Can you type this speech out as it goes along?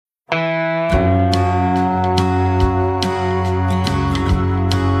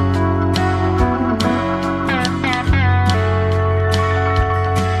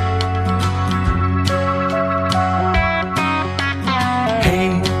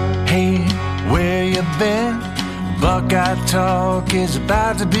talk is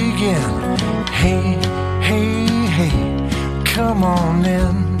about to begin. Hey, hey, hey, come on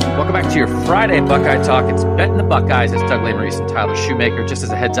in. Welcome back to your Friday Buckeye Talk. It's Betting the Buckeyes. It's Doug Lesmerises and Tyler Shoemaker. Just as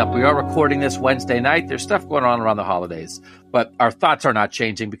a heads up, we are recording this Wednesday night. There's stuff going on around the holidays, but our thoughts are not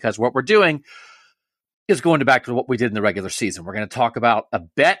changing because what we're doing is going back to what we did in the regular season. We're going to talk about a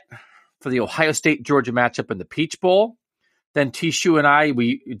bet for the Ohio State-Georgia matchup in the Peach Bowl. Then Tishu and I,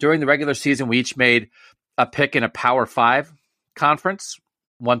 during the regular season, we each made a pick in a Power 5 conference,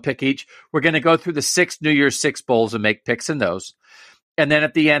 one pick each. We're going to go through the 6 New Year's 6 bowls and make picks in those. And then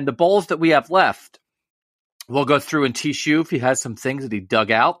at the end, the bowls that we have left, we'll go through, and Tishu, if he has some things that he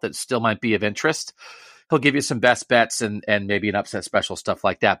dug out that still might be of interest, he'll give you some best bets and maybe an upset special, stuff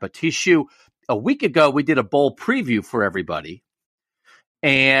like that. But Tishu, a week ago, we did a bowl preview for everybody.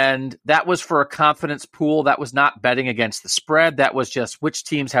 And that was for a confidence pool. That was not betting against the spread. That was just which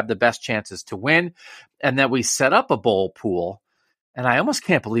teams have the best chances to win. And then we set up a bowl pool. And I almost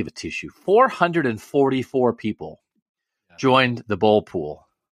can't believe it, Tishu. 444 people joined the bowl pool.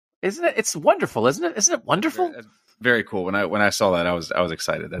 Isn't it? It's wonderful, isn't it? Isn't it wonderful? Very cool. When I saw that, I was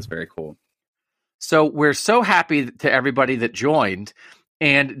excited. That's very cool. So we're so happy to everybody that joined.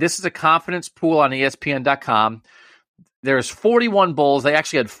 And this is a confidence pool on ESPN.com. There's 41 bowls. They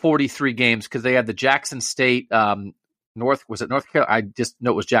actually had 43 games because they had the Jackson State North Carolina? I just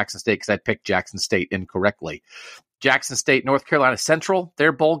know it was Jackson State because I picked Jackson State incorrectly. Jackson State, North Carolina Central,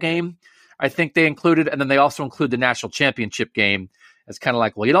 their bowl game, I think they included. And then they also include the national championship game. It's kind of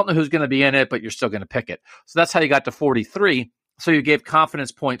like, well, you don't know who's going to be in it, but you're still going to pick it. So that's how you got to 43. So you gave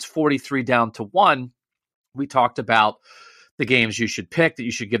confidence points 43 down to 1. We talked about the games you should pick, that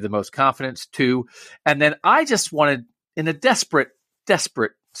you should give the most confidence to. And then I just wanted, in a desperate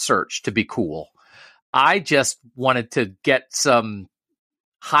search to be cool, I just wanted to get some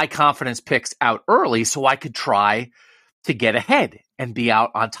high confidence picks out early so I could try to get ahead and be out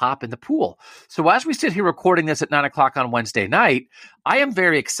on top in the pool. So as we sit here recording this at 9 o'clock on Wednesday night, I am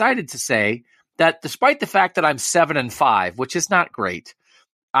very excited to say that despite the fact that I'm 7-5, which is not great,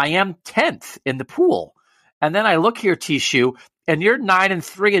 I am 10th in the pool. And then I look here, Tishu, and you're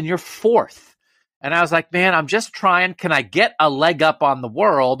 9-3 and you're 4th. And I was like, man, I'm just trying. Can I get a leg up on the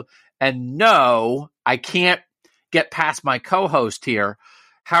world? And no, I can't get past my co-host here.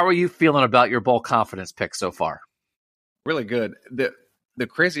 How are you feeling about your bowl confidence pick so far? Really good. The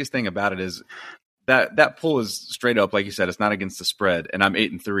craziest thing about it is that pool is straight up, like you said, it's not against the spread, and I'm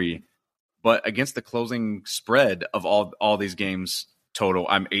 8-3. But against the closing spread of all these games total,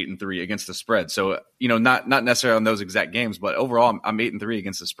 I'm 8-3 against the spread. So, not necessarily on those exact games, but overall, I'm 8-3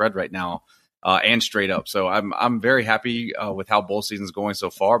 against the spread right now. And straight up. So I'm very happy with how bowl season's going so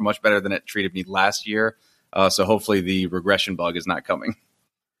far. Much better than it treated me last year. So hopefully the regression bug is not coming.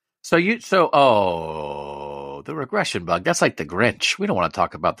 The regression bug. That's like the Grinch. We don't want to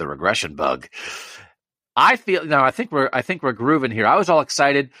talk about the regression bug. I think we're grooving here. I was all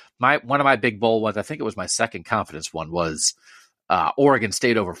excited. One of my big bowl ones, I think it was my second confidence one, was Oregon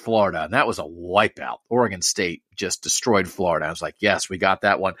State over Florida, and that was a wipeout. Oregon State just destroyed Florida. I was like, yes, we got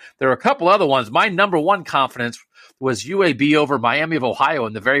that one. There are a couple other ones. My number one confidence was UAB over Miami of Ohio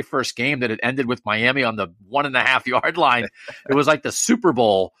in the very first game that it ended with Miami on the 1.5 yard line. It was like the Super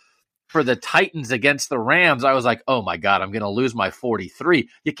Bowl for the Titans against the Rams. I was like, oh my God, I'm going to lose my 43.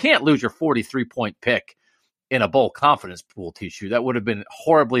 You can't lose your 43-point pick in a bowl confidence pool, Tishu. That would have been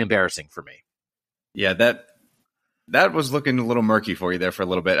horribly embarrassing for me. Yeah, that was looking a little murky for you there for a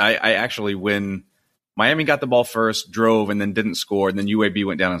little bit. I actually, when Miami got the ball first, drove, and then didn't score, and then UAB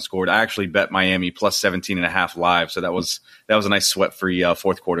went down and scored, I actually bet Miami plus 17.5 live. So that was a nice sweat-free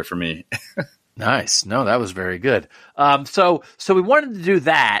fourth quarter for me. Nice. No, that was very good. So we wanted to do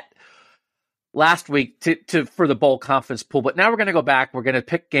that last week for the bowl confidence pool, but now we're going to go back. We're going to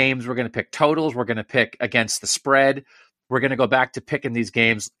pick games. We're going to pick totals. We're going to pick against the spread. We're going to go back to picking these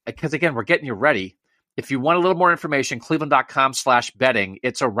games because, again, we're getting you ready. If you want a little more information, cleveland.com/betting,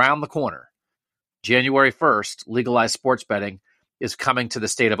 it's around the corner. January 1st, legalized sports betting is coming to the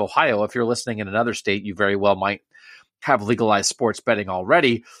state of Ohio. If you're listening in another state, you very well might have legalized sports betting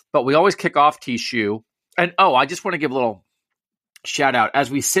already. But we always kick off Tishu. And, I just want to give a little shout out.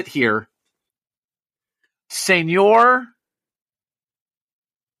 As we sit here, Senor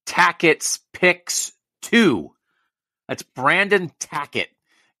Tackett's Picks 2. That's Brandon Tackett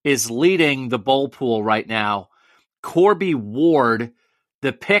is leading the bowl pool right now. Corby Ward,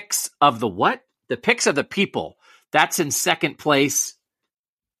 the picks of the what? The picks of the people. That's in second place.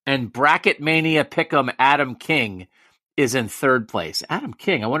 And Bracket Mania Pick'em Adam King is in third place. Adam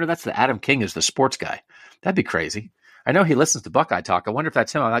King. I wonder if that's the Adam King is the sports guy. That'd be crazy. I know he listens to Buckeye Talk. I wonder if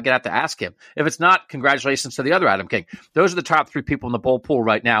that's him. I'll have to ask him. If it's not, congratulations to the other Adam King. Those are the top 3 people in the bowl pool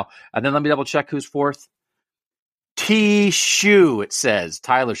right now. And then let me double check who's 4th. T-Shoe, it says.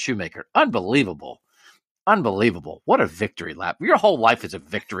 Tyler Shoemaker. Unbelievable. What a victory lap. Your whole life is a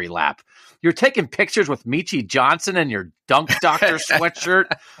victory lap. You're taking pictures with Michie Johnson and your Dunk Doctor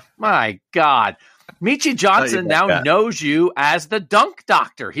sweatshirt. My God. Michie Johnson now knows you as the Dunk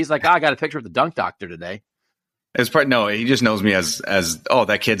Doctor. He's like, I got a picture of the Dunk Doctor today. No, he just knows me as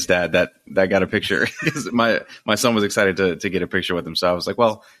that kid's dad that got a picture. my son was excited to get a picture with him, so I was like,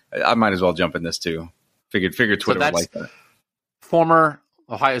 well, I might as well jump in this too. Figured Twitter would like that. Former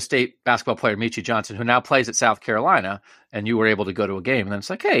Ohio State basketball player Michie Johnson, who now plays at South Carolina, and you were able to go to a game, and then it's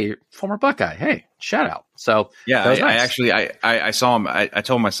like, hey, former Buckeye, hey, shout out. So yeah, nice. I saw him. I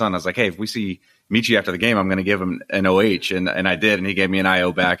told my son, I was like, hey, if we see Michie after the game, I'm going to give him an OH, and I did, and he gave me an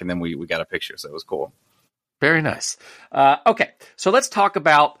IO back, and then we got a picture, so it was cool. Very nice. Okay, so let's talk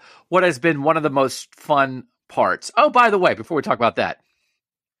about what has been one of the most fun parts. Oh, by the way, before we talk about that,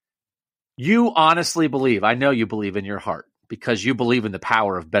 you honestly believe, I know you believe in your heart, because you believe in the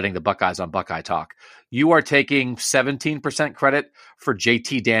power of betting the Buckeyes on Buckeye Talk. You are taking 17% credit for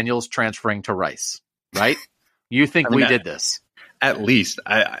JT Daniels transferring to Rice, right? You think we did this? At least.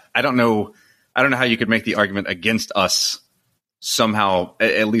 I don't know. I don't know how you could make the argument against us somehow,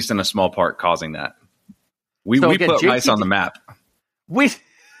 at least in a small part, causing that. We put Rice on the map.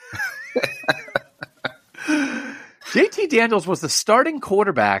 JT Daniels was the starting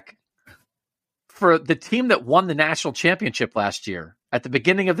quarterback for the team that won the national championship last year at the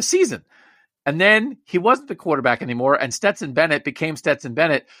beginning of the season. And then he wasn't the quarterback anymore, and Stetson Bennett became Stetson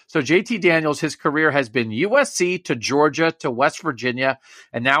Bennett. So JT Daniels, his career has been USC to Georgia to West Virginia,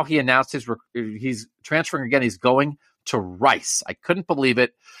 and now he announced he's transferring again. He's going to Rice. I couldn't believe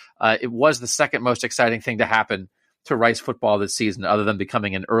it. It was the second most exciting thing to happen to Rice football this season, other than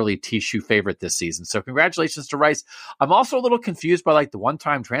becoming an early T-Shoe favorite this season. So congratulations to Rice. I'm also a little confused by the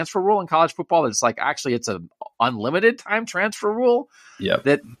one-time transfer rule in college football. It's actually it's an unlimited time transfer rule. Yeah.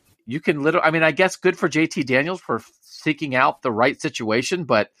 That you can literally, I guess good for JT Daniels for seeking out the right situation,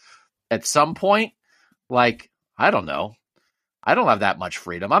 but at some point, I don't know. I don't have that much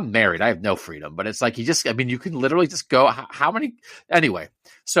freedom. I'm married. I have no freedom, but it's you can literally just go how many anyway.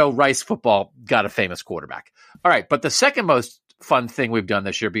 So Rice football got a famous quarterback. All right. But the second most fun thing we've done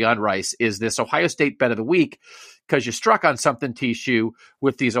this year beyond Rice is this Ohio State bet of the week, because you struck on something, T-Shoe,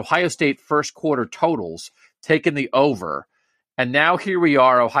 with these Ohio State first quarter totals, taking the over. And now here we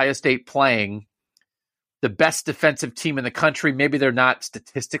are, Ohio State playing the best defensive team in the country. Maybe they're not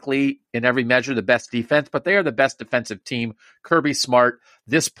statistically in every measure the best defense, but they are the best defensive team. Kirby Smart,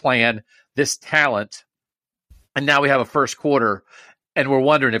 this plan, this talent. And now we have a first quarter, and we're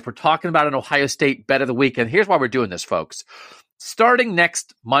wondering if we're talking about an Ohio State bet of the week. And here's why we're doing this, folks. Starting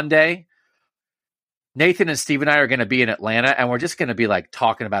next Monday, Nathan and Steve and I are going to be in Atlanta, and we're just going to be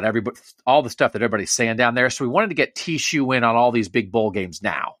talking about all the stuff that everybody's saying down there. So we wanted to get T-Shoe in on all these big bowl games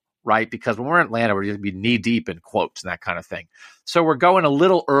now, right? Because when we're in Atlanta, we're going to be knee deep in quotes and that kind of thing. So we're going a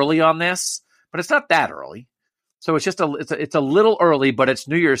little early on this, but it's not that early. So it's just it's a little early, but it's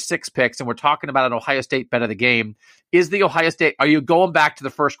New Year's 6 picks, and we're talking about an Ohio State bet of the game. Is the Ohio State? Are you going back to the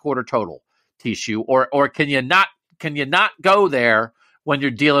first quarter total, T-Shoe, or can you not go there when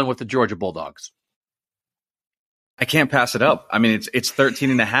you're dealing with the Georgia Bulldogs? I can't pass it up. It's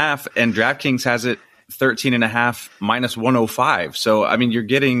 13.5, and DraftKings has it 13.5 minus 105. So you're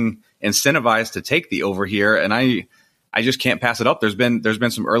getting incentivized to take the over here, and I just can't pass it up. There's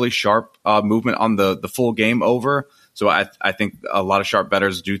been some early sharp movement on the full game over. So I think a lot of sharp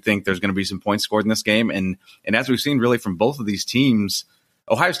bettors do think there's going to be some points scored in this game, and as we've seen really from both of these teams,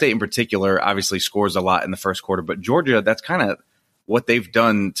 Ohio State in particular obviously scores a lot in the first quarter, but Georgia, that's kind of what they've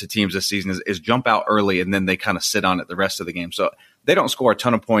done to teams this season is jump out early, and then they kind of sit on it the rest of the game. So they don't score a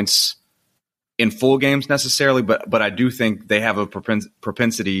ton of points in full games necessarily, but I do think they have a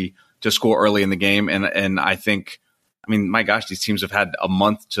propensity to score early in the game. And I think, my gosh, these teams have had a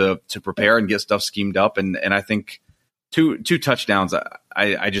month to prepare and get stuff schemed up. And I think two touchdowns,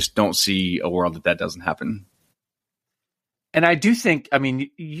 I just don't see a world that doesn't happen. And I do think,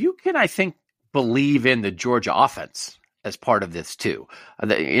 you can, I think, believe in the Georgia offense as part of this too.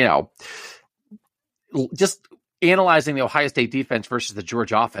 Just analyzing the Ohio State defense versus the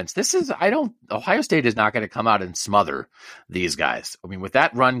Georgia offense, Ohio State is not going to come out and smother these guys. With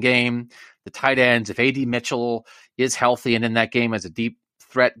that run game, the tight ends, if A.D. Mitchell is healthy and in that game as a deep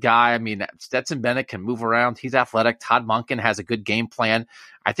threat guy. I mean, Stetson Bennett can move around. He's athletic. Todd Monken has a good game plan.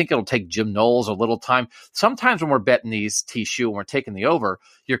 I think it'll take Jim Knowles a little time. Sometimes when we're betting these TSU and we're taking the over,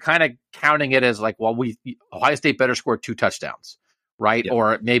 you're kind of counting it as like, well, Ohio State better score 2 touchdowns, right? Yep.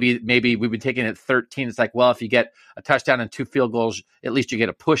 Or maybe we've been taking it 13. It's like, well, if you get a touchdown and 2 field goals, at least you get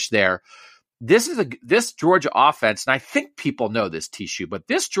a push there. This Georgia offense, and I think people know this, TSU, but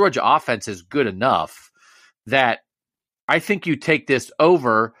this Georgia offense is good enough that I think you take this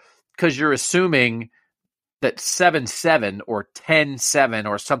over because you're assuming that 7-7 or 10-7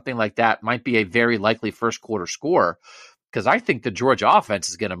 or something like that might be a very likely first quarter score, because I think the Georgia offense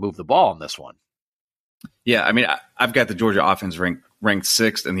is going to move the ball in this one. Yeah, I mean, I've got the Georgia offense ranked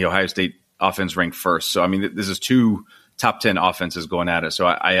 6th and the Ohio State offense ranked 1st. So, I mean, this is 2 top 10 offenses going at it. So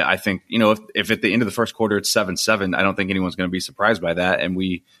I think, if at the end of the first quarter it's 7-7, I don't think anyone's going to be surprised by that. And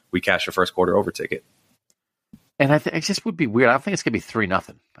we cash a first quarter over ticket. And it just would be weird. I don't think it's going to be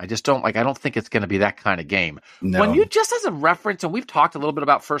 3-0. I just don't I don't think it's going to be that kind of game. No. When you, just as a reference, and we've talked a little bit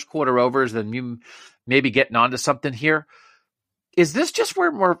about first quarter overs, and you maybe getting onto something here. Is this just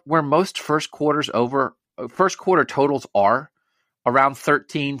where most first quarter totals are? Around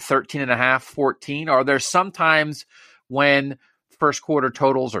 13, 13.5, 14? Are there sometimes when first quarter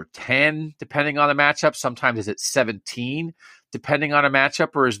totals are 10, depending on the matchup? Sometimes is it 17, depending on a matchup?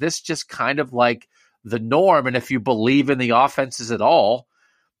 Or is this just kind of like the norm? And if you believe in the offenses at all,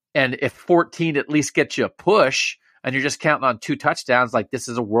 and if 14 at least gets you a push, and you're just counting on 2 touchdowns, like this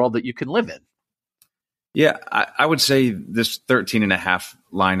is a world that you can live in. Yeah, I would say this 13.5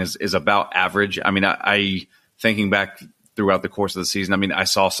 line is about average. I mean, I thinking back throughout the course of the season, I mean, I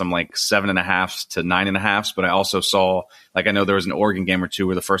saw some like 7.5s to 9.5s, but I also saw, like, I know there was an Oregon game or two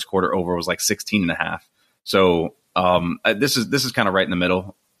where the first quarter over was like 16.5. So this is kind of right in the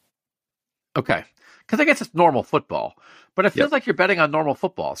middle. Okay. Because I guess it's normal football, but it feels like you're betting on normal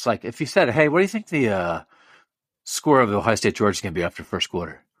football. It's like if you said, hey, what do you think the score of the Ohio State Georgia is going to be after first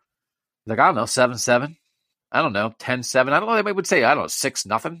quarter? Like, I don't know, 7-7. I don't know, 10-7. I don't know. They would say, I don't know,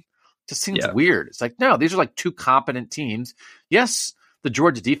 6-0. Just seems weird. It's like, no, these are like 2 competent teams. Yes, the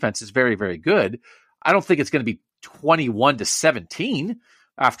Georgia defense is very, very good. I don't think it's going to be 21-17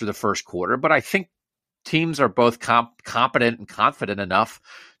 after the first quarter, but I think teams are both competent and confident enough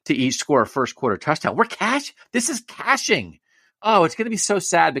to each score a first quarter touchdown. This is cashing. Oh, it's going to be so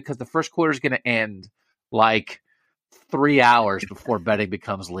sad because the first quarter is going to end like 3 hours before betting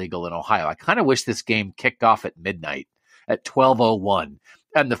becomes legal in Ohio. I kind of wish this game kicked off at midnight at 12:01,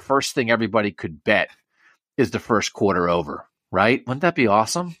 and the first thing everybody could bet is the first quarter over, right? Wouldn't that be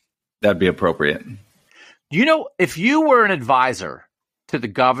awesome? That'd be appropriate. If you were an advisor to the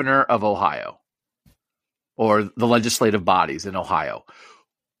governor of Ohio or the legislative bodies in Ohio,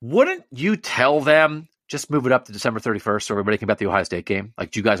 wouldn't you tell them, just move it up to December 31st so everybody can bet the Ohio State game?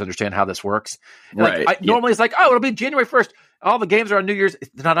 Like, do you guys understand how this works? Right. Normally it's like, oh, it'll be January 1st. All the games are on New Year's.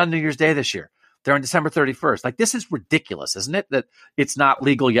 They're not on New Year's Day this year. They're on December 31st. Like, this is ridiculous, isn't it? That it's not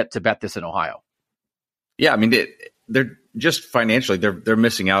legal yet to bet this in Ohio. Yeah, I mean, they're just financially, they're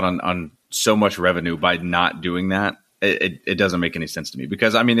missing out on so much revenue by not doing that. It doesn't make any sense to me,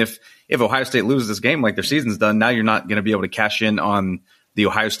 because, I mean, if Ohio State loses this game, like, their season's done, now you're not going to be able to cash in on the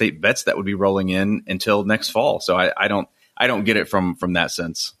Ohio State bets that would be rolling in until next fall. So I don't get it from that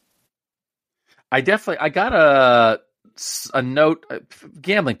sense. I got a note.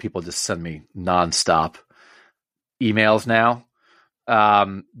 Gambling people just send me nonstop emails now.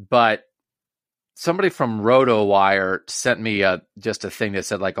 But somebody from RotoWire sent me just a thing that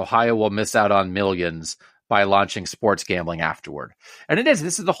said, like, Ohio will miss out on millions by launching sports gambling afterward. And this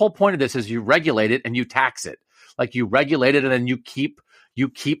is the whole point of this, is you regulate it and you tax it. Like, you regulate it and then you keep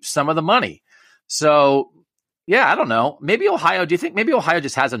some of the money. So, yeah, I don't know. Do you think maybe Ohio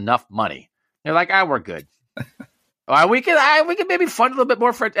just has enough money? They're like, we're good. We can maybe fund a little bit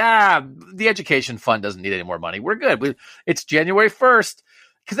more for the education fund doesn't need any more money. We're good. It's January 1st.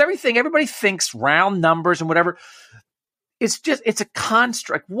 Because everybody thinks round numbers and whatever. It's a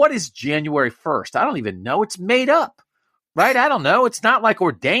construct. What is January 1st? I don't even know. It's made up, right? I don't know. It's not like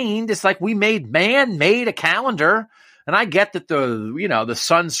ordained. It's like man made a calendar. And I get that the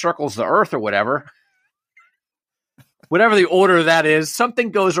sun circles the earth or whatever the order of that is.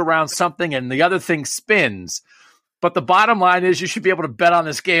 Something goes around something and the other thing spins. But the bottom line is you should be able to bet on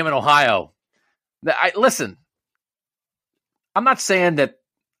this game in Ohio. Listen, I'm not saying that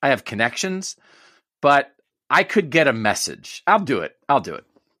I have connections, but I could get a message. I'll do it.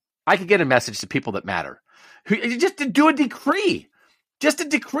 I could get a message to people that matter. Just to do a decree. Just a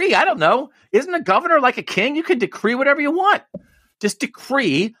decree. I don't know. Isn't a governor like a king? You can decree whatever you want. just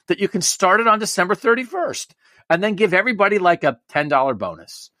decree that you can start it on December 31st and then give everybody like a $10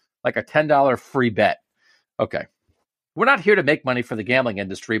 bonus, like a $10 free bet. Okay. We're not here to make money for the gambling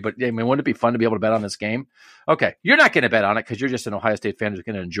industry, but I mean, wouldn't it be fun to be able to bet on this game? Okay. You're not going to bet on it because you're just an Ohio State fan who's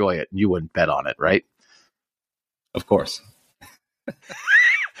going to enjoy it, and you wouldn't bet on it, right? Of course.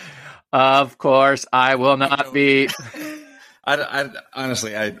 Of course, I will not be. I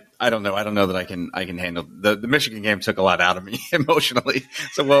honestly, I don't know. I don't know that I can handle the Michigan game. Took a lot out of me emotionally,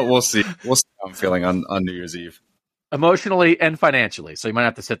 so we'll see. We'll see how I'm feeling on New Year's Eve, emotionally and financially. So you might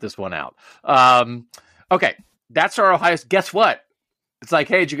have to sit this one out. Okay, that's our Ohio. Guess what? It's like,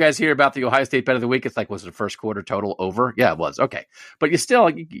 hey, did you guys hear about the Ohio State bet of the week? It's like, was the first quarter total over? Yeah, it was. Okay, but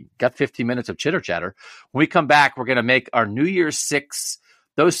you got 15 minutes of chitter chatter. When we come back, we're going to make our New Year's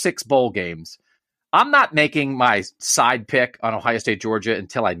those 6 bowl games. I'm not making my side pick on Ohio State, Georgia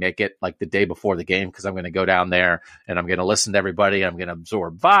until I make it like the day before the game, because I'm going to go down there and I'm going to listen to everybody. I'm going to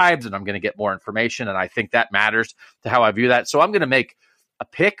absorb vibes and I'm going to get more information. And I think that matters to how I view that. So I'm going to make a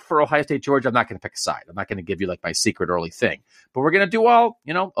pick for Ohio State, Georgia. I'm not going to pick a side. I'm not going to give you like my secret early thing, but we're going to do all,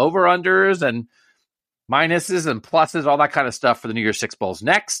 over-unders and minuses and pluses, all that kind of stuff for the New Year's 6 bowls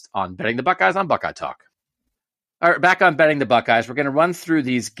next on Betting the Buckeyes on Buckeye Talk. All right, back on Betting the Buckeyes. We're going to run through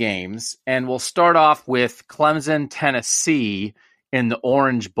these games, and we'll start off with Clemson, Tennessee in the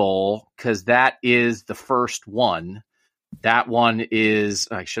Orange Bowl, because that is the first one. That one is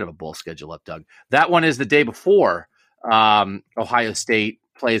 – I should have a bowl schedule up, Doug. That one is the day before Ohio State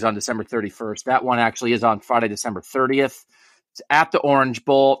plays on December 31st. That one actually is on Friday, December 30th. It's at the Orange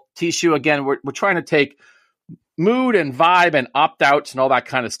Bowl. Tishu, again, we're trying to take – mood and vibe and opt-outs and all that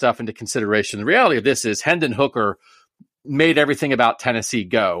kind of stuff into consideration. The reality of this is Hendon Hooker made everything about Tennessee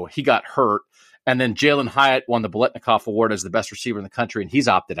go. He got hurt, and then Jalen Hyatt won the Biletnikoff Award as the best receiver in the country, and he's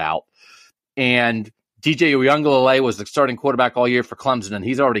opted out. And DJ Uiagalelei was the starting quarterback all year for Clemson, and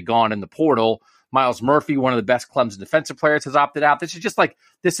he's already gone in the portal. Miles Murphy, one of the best Clemson defensive players, has opted out.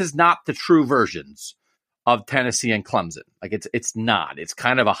 This is not the true versions of Tennessee and Clemson. Like it's not. It's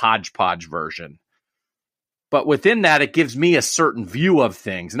kind of a hodgepodge version. But within that, it gives me a certain view of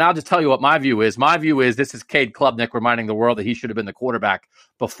things. And I'll just tell you what my view is. My view is this is Cade Klubnik reminding the world that he should have been the quarterback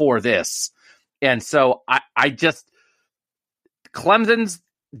before this. And so Clemson's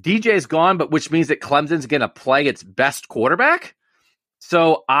DJ's gone, but which means that Clemson's going to play its best quarterback.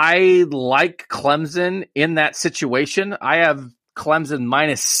 So I like Clemson in that situation. I have Clemson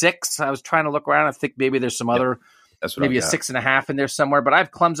 -6. I was trying to look around. I think maybe there's some other, maybe a 6.5 in there somewhere, but I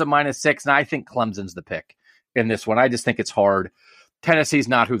have Clemson -6, and I think Clemson's the pick in this one. I just think it's hard. Tennessee's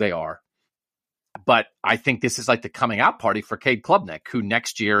not who they are. But I think this is like the coming out party for Cade Klubnik, who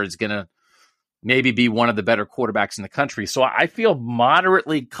next year is going to maybe be one of the better quarterbacks in the country. So I feel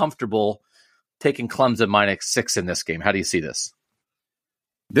moderately comfortable taking Clemson -6 in this game. How do you see this?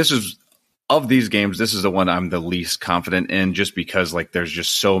 Of these games, this is the one I'm the least confident in, just because like there's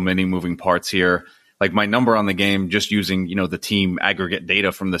just so many moving parts here. Like my number on the game, just using, the team aggregate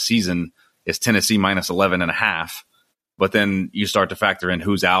data from the season, is Tennessee -11.5, but then you start to factor in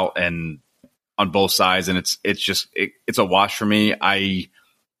who's out and on both sides, and it's a wash for me. I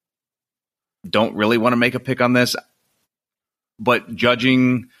don't really want to make a pick on this, but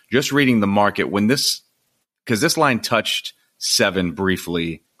just reading the market because this line touched 7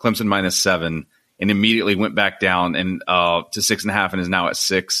 briefly, Clemson -7, and immediately went back down and to 6.5 and is now at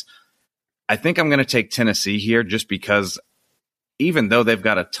 6. I think I'm going to take Tennessee here just because, even though they've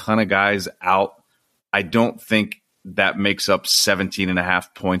got a ton of guys out, I don't think that makes up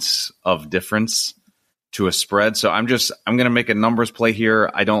 17.5 points of difference to a spread. So I'm going to make a numbers play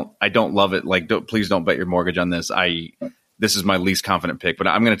here. I don't love it. Like, please don't bet your mortgage on this. This is my least confident pick, but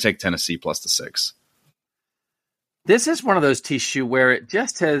I'm going to take Tennessee plus the 6. This is one of those tissue where it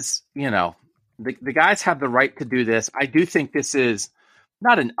just has, the guys have the right to do this. I do think this is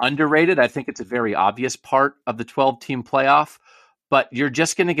not an underrated. I think it's a very obvious part of the 12-team playoff. But you're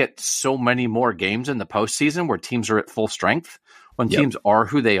just going to get so many more games in the postseason where teams are at full strength, when teams are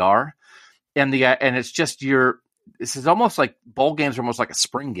who they are. And it's just this is almost like bowl games are almost like a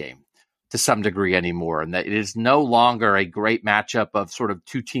spring game to some degree anymore. And that it is no longer a great matchup of sort of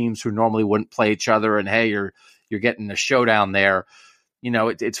two teams who normally wouldn't play each other. And hey, you're getting a showdown there.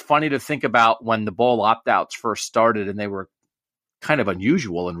 It's funny to think about when the bowl opt-outs first started and they were kind of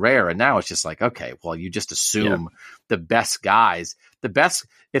unusual and rare. And now it's just like, okay, well, you just assume the best guys,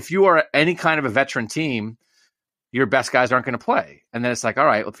 if you are any kind of a veteran team, your best guys aren't going to play. And then it's like, all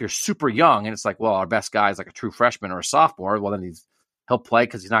right, if you're super young and it's like, well, our best guy is like a true freshman or a sophomore, well, then he'll play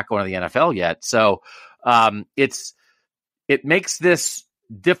because he's not going to the NFL yet. So it makes this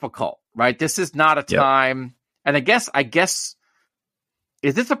difficult, right? This is not a time. And I guess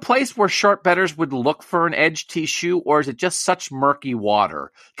Is this a place where sharp bettors would look for an edge Tishu, or is it just such murky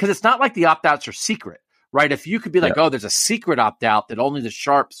water? Because it's not like the opt-outs are secret, right? If you could be like, oh, there's a secret opt-out that only the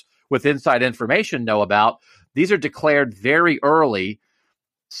sharps with inside information know about, these are declared very early.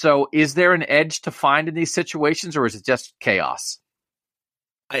 So is there an edge to find in these situations, or is it just chaos?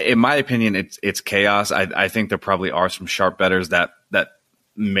 In my opinion, it's chaos. I think there probably are some sharp bettors that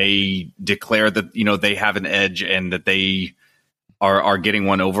may declare that, they have an edge and that they are getting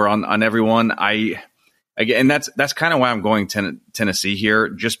one over on everyone. And that's kind of why I'm going Tennessee here,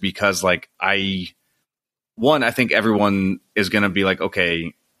 just because I think everyone is going to be like,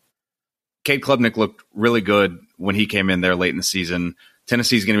 okay, Cade Klubnik looked really good when he came in there late in the season.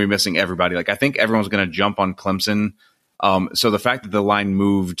 Tennessee's going to be missing everybody. I think everyone's going to jump on Clemson. So the fact that the line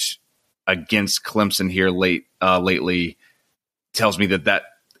moved against Clemson here lately tells me that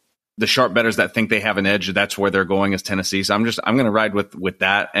the sharp bettors that think they have an edge, that's where they're going, is Tennessee. So I'm going to ride with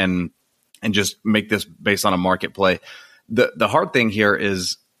that and just make this based on a market play. The hard thing here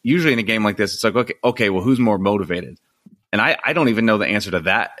is usually in a game like this, it's like, okay, well, who's more motivated? And I don't even know the answer to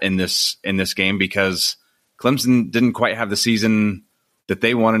that in this game, because Clemson didn't quite have the season that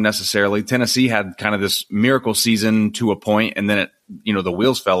they wanted necessarily. Tennessee had kind of this miracle season to a point, and then the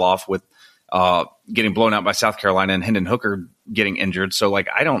wheels fell off with getting blown out by South Carolina and Hendon Hooker getting injured. So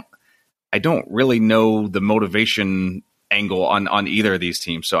I don't really know the motivation angle on either of these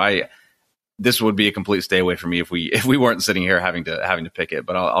teams. So this would be a complete stay away from me if we weren't sitting here having to pick it.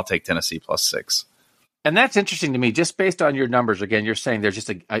 But I'll take Tennessee +6. And that's interesting to me, just based on your numbers. Again, you're saying there's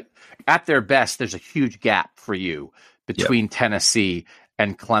just at their best, there's a huge gap for you between Tennessee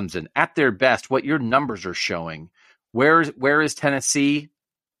and Clemson. At their best, what your numbers are showing, where is Tennessee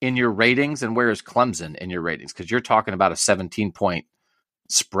in your ratings and where is Clemson in your ratings? Because you're talking about a 17-point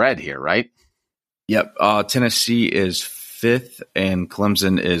spread here, right? Yep. Tennessee is 5th and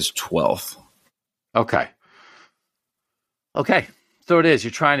Clemson is 12th. Okay. So it is.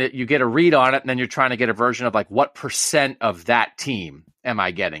 You get a read on it, and then you're trying to get a version of what percent of that team am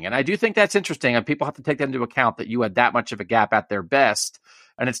I getting? And I do think that's interesting, and people have to take that into account, that you had that much of a gap at their best.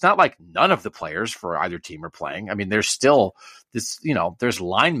 And it's not like none of the players for either team are playing. I mean, there's still this, there's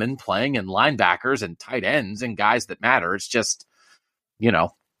linemen playing and linebackers and tight ends and guys that matter. It's just,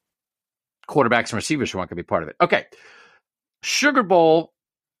 quarterbacks and receivers who aren't going to be part of it. Okay. Sugar Bowl,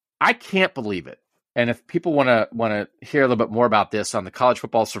 I can't believe it. And if people want to hear a little bit more about this on the College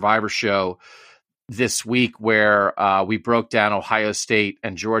Football Survivor Show this week, where we broke down Ohio State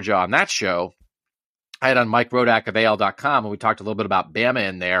and Georgia on that show, I had on Mike Rodak of AL.com, and we talked a little bit about Bama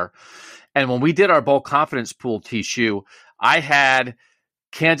in there. And when we did our bowl confidence pool, Tishu, I had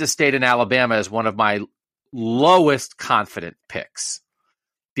Kansas State and Alabama as one of my lowest confident picks,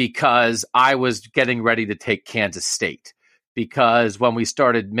 because I was getting ready to take Kansas State. Because when we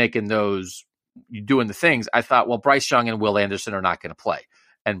started making doing the things, I thought, well, Bryce Young and Will Anderson are not going to play.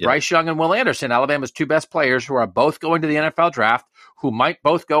 And Bryce Young and Will Anderson, Alabama's two best players, who are both going to the NFL draft, who might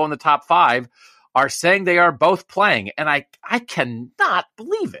both go in the top 5, are saying they are both playing. And I cannot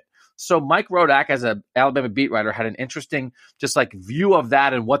believe it. So Mike Rodak, as an Alabama beat writer, had an interesting view of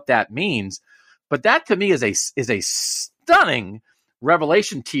that and what that means. But that to me is a stunning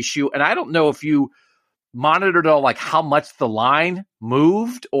revelation, Tishu. And I don't know if you monitored all how much the line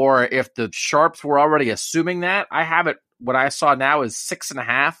moved, or if the sharps were already assuming that. I have it. What I saw now is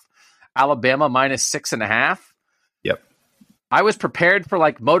 6.5, Alabama -6.5. Yep. I was prepared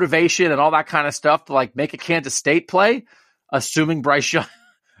for motivation and all that kind of stuff to make a Kansas State play, assuming Bryce Young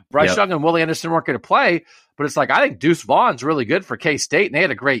and Willie Anderson weren't going to play. But it's I think Deuce Vaughn's really good for K-State, and they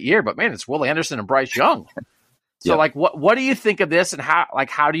had a great year. But man, it's Willie Anderson and Bryce Young. So what do you think of this, and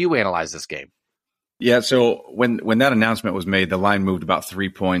how do you analyze this game? Yeah, so when that announcement was made, the line moved about 3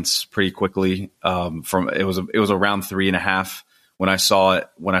 points pretty quickly. It was around 3.5 when I saw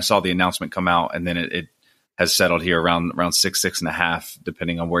the announcement come out, and then it has settled here around 6.5,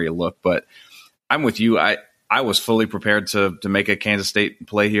 depending on where you look. But I'm with you. I was fully prepared to make a Kansas State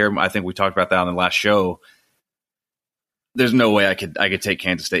play here. I think we talked about that on the last show. There's no way I could take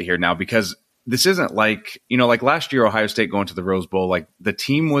Kansas State here now, because this isn't like last year, Ohio State going to the Rose Bowl. The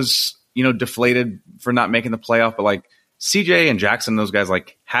team was deflated for not making the playoff, but CJ and Jackson, those guys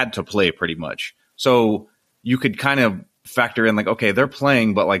had to play pretty much. So you could kind of factor in okay, they're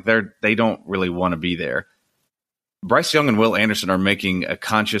playing, but they don't really want to be there. Bryce Young and Will Anderson are making a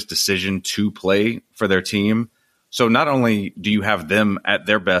conscious decision to play for their team. So not only do you have them at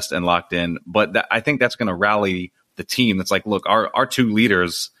their best and locked in, but I think that's going to rally the team. That's look, our two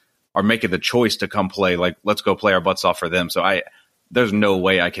leaders are making the choice to come play. Let's go play our butts off for them. So there's no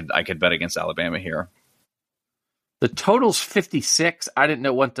way I could bet against Alabama here. The total's 56. I didn't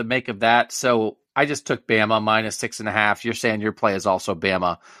know what to make of that, so I just took Bama minus 6.5. You're saying your play is also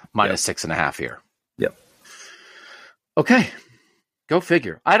Bama minus 6.5 here. Yep. Okay. Go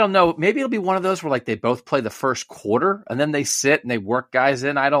figure. I don't know. Maybe it'll be one of those where like they both play the first quarter and then they sit and they work guys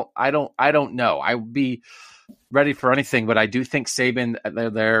in. I don't know. I would be ready for anything, but I do think Saban, they're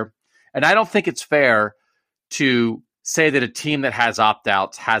there. And I don't think it's fair to say that a team that has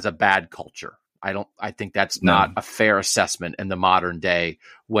opt-outs has a bad culture. I think that's not a fair assessment in the modern day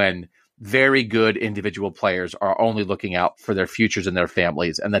when very good individual players are only looking out for their futures and their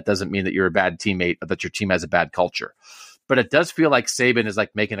families. And that doesn't mean that you're a bad teammate or that your team has a bad culture. But it does feel like Saban is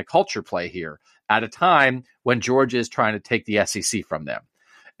like making a culture play here at a time when Georgia is trying to take the SEC from them.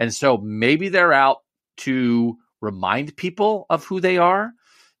 And so maybe they're out to remind people of who they are.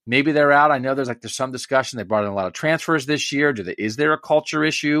 Maybe they're out. I know there's some discussion. They brought in a lot of transfers this year. Is there a culture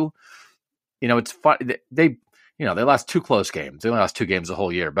issue? It's fun. They lost 2 close games. They only lost 2 games the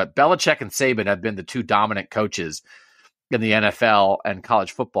whole year. But Belichick and Saban have been the 2 dominant coaches in the NFL and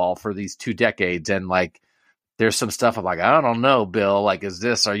college football for these 2 decades. And there's some stuff I'm like, I don't know, Bill.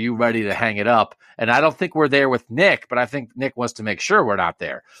 Are you ready to hang it up? And I don't think we're there with Nick, but I think Nick wants to make sure we're not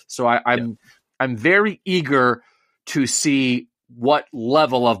there. So I'm very eager to see what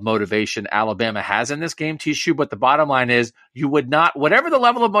level of motivation Alabama has in this game, Tishu. But the bottom line is you would not, whatever the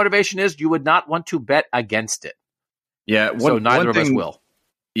level of motivation is, you would not want to bet against it. Yeah. So neither of us will.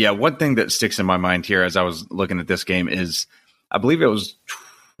 Yeah. One thing that sticks in my mind here as I was looking at this game is I believe it was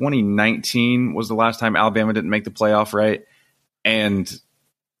 2019 was the last time Alabama didn't make the playoff, right? And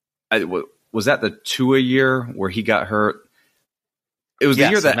was that the Tua year where he got hurt? It was the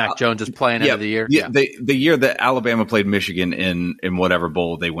year that Mac Jones is playing end of the year. Yeah, the year that Alabama played Michigan in whatever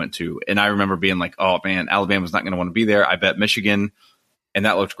bowl they went to. And I remember being like, oh, man, Alabama's not going to want to be there. I bet Michigan. And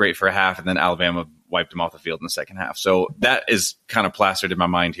that looked great for a half. And then Alabama wiped them off the field in the second half. So that is kind of plastered in my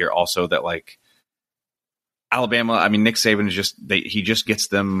mind here also that Alabama, Nick Saban is he just gets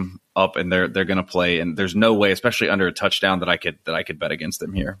them up and they're going to play. And there's no way, especially under a touchdown, that I could bet against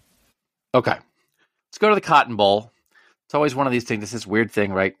them here. Okay. Let's go to the Cotton Bowl. It's always one of these things. This is weird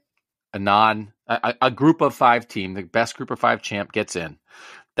thing, right? A group of 5 team, the best group of 5 champ gets in.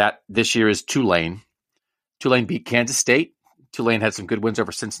 That this year is Tulane. Tulane beat Kansas State. Tulane had some good wins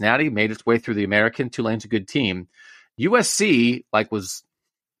over Cincinnati, made its way through the American. Tulane's a good team. USC was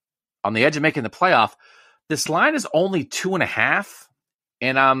on the edge of making the playoff. This line is only 2.5,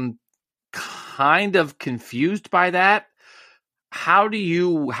 and I'm kind of confused by that. How are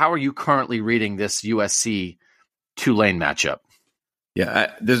you currently reading this USC Tulane matchup?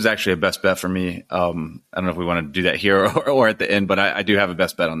 Yeah, this is actually a best bet for me. I don't know if we want to do that here or at the end, but I do have a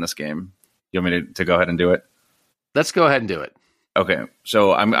best bet on this game. You want me to go ahead and do it? Let's go ahead and do it. Okay,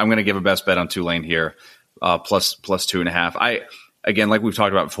 so I'm going to give a best bet on Tulane here, plus 2.5. Again, like we've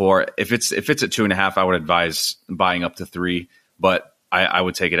talked about before, if it's at 2.5, I would advise buying up to 3, but I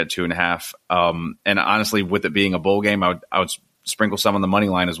would take it at 2.5. And honestly, with it being a bowl game, I would sprinkle some on the money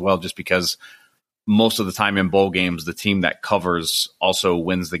line as well, just because most of the time in bowl games, the team that covers also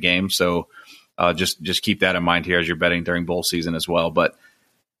wins the game. So just keep that in mind here as you're betting during bowl season as well. But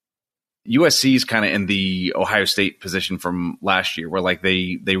USC is kind of in the Ohio State position from last year where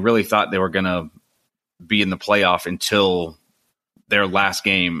they really thought they were going to be in the playoff until their last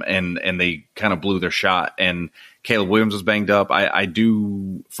game and they kind of blew their shot. And Caleb Williams was banged up.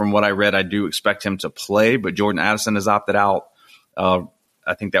 From what I read, I do expect him to play, but Jordan Addison has opted out.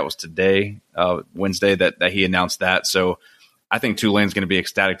 I think that was today, Wednesday, that he announced that. So I think Tulane's going to be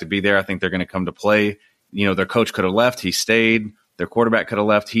ecstatic to be there. I think they're going to come to play. Their coach could have left. He stayed. Their quarterback could have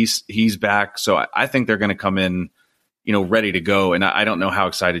left. He's back. So I think they're going to come in, ready to go. And I don't know how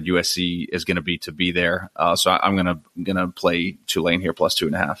excited USC is going to be there. So I'm going to play Tulane here plus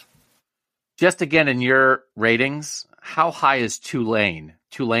 2.5. Just again, in your ratings, how high is Tulane?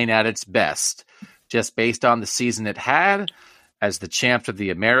 Tulane at its best, just based on the season it had as the champs of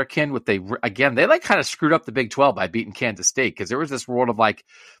the American. They kind of screwed up the Big 12 by beating Kansas State, because there was this world of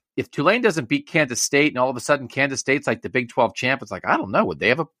if Tulane doesn't beat Kansas State and all of a sudden Kansas State's the Big 12 champ, it's I don't know. Would they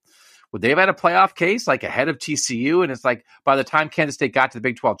have had a playoff case ahead of TCU? And it's by the time Kansas State got to the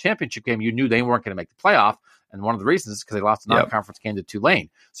Big 12 championship game, you knew they weren't going to make the playoff. And one of the reasons is because they lost a non-conference game to Tulane.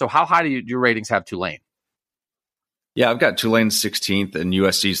 So how high do your ratings have Tulane? Yeah, I've got Tulane 16th and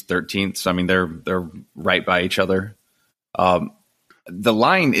USC's 13th. So they're right by each other. The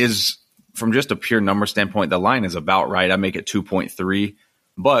line is, from just a pure number standpoint, the line is about right. I make it 2.3,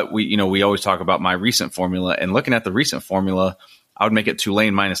 but we always talk about my recent formula, and looking at the recent formula, I would make it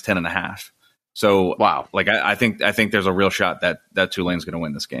Tulane minus 10.5. So wow, I think there's a real shot that Tulane's going to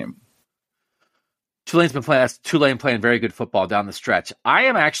win this game. Tulane playing very good football down the stretch. I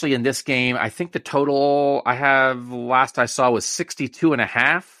am actually in this game. I think the total I have last I saw was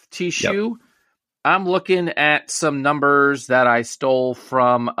 62.5 TSU. Yep. I'm looking at some numbers that I stole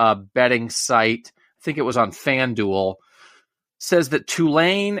from a betting site. I think it was on FanDuel. Says that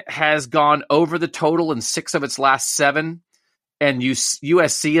Tulane has gone over the total in 6 of its last 7, and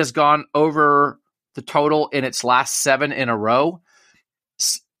USC has gone over the total in its last 7 in a row.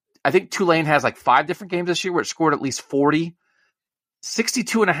 I think Tulane has like 5 different games this year where it scored at least 40.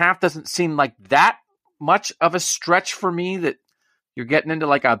 62.5 doesn't seem like that much of a stretch for me, that you're getting into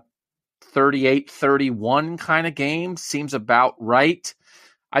like a 38-31 kind of game. Seems about right.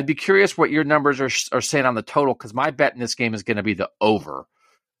 I'd be curious what your numbers are saying on the total, because my bet in this game is going to be the over.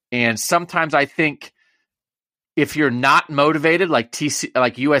 And sometimes I think if you're not motivated, like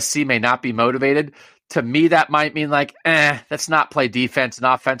USC may not be motivated, to me that might mean like, let's not play defense, and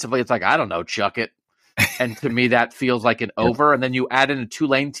offensively it's like, I don't know, chuck it. And to me that feels like an over. And then you add in a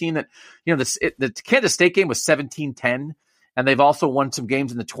Tulane team that, the Kansas State game was 17-10, and they've also won some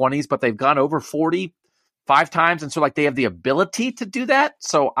games in the 20s, but they've gone over 40 5 times. And so like they have the ability to do that.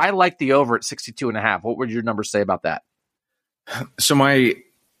 So I like the over at 62.5. What would your numbers say about that? So my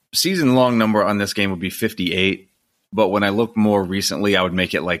season long number on this game would be 58. But when I look more recently, I would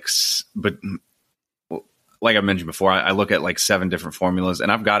make it like I mentioned before, I look at like 7 different formulas,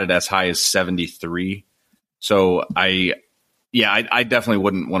 and I've got it as high as 73. So I definitely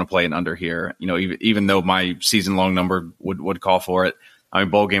wouldn't want to play an under here. Even though my season long number would call for it. I mean,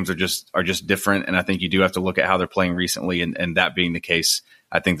 bowl games are just different, and I think you do have to look at how they're playing recently, and that being the case,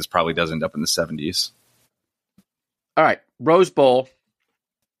 I think this probably does end up in the 70s. All right, Rose Bowl,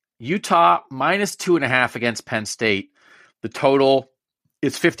 Utah minus 2.5 against Penn State. The total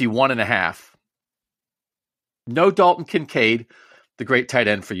is 51.5. No Dalton Kincaid, the great tight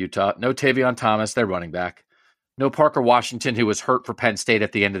end for Utah. No Tavion Thomas, their running back. No Parker Washington, who was hurt for Penn State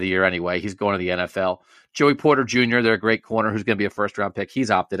at the end of the year anyway. He's going to the NFL. Joey Porter Jr., their great corner, who's going to be a first-round pick.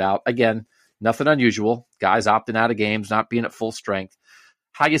 He's opted out. Again, nothing unusual. Guys opting out of games, not being at full strength.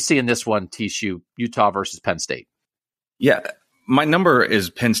 How you seeing this one, TSU, Utah versus Penn State? Yeah, my number is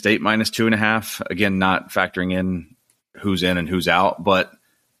Penn State minus 2.5. Again, not factoring in who's in and who's out, but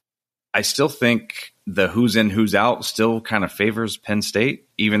I still think the who's in, who's out still kind of favors Penn State,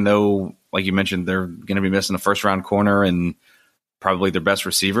 even though, like you mentioned, they're going to be missing a first-round corner and probably their best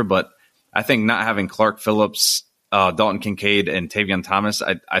receiver. But I think not having Clark Phillips, Dalton Kincaid, and Tavion Thomas,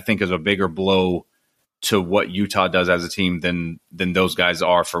 I think is a bigger blow to what Utah does as a team than those guys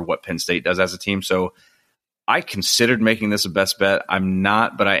are for what Penn State does as a team. So I considered making this a best bet. I'm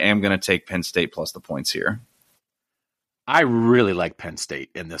not, but I am going to take Penn State plus the points here. I really like Penn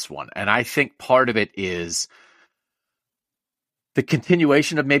State in this one. And I think part of it is the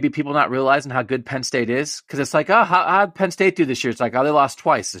continuation of maybe people not realizing how good Penn State is. Because it's like, how did Penn State do this year? It's like, they lost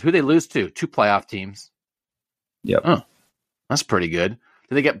twice. Who they lose to? 2 playoff teams. Yep. Oh, that's pretty good.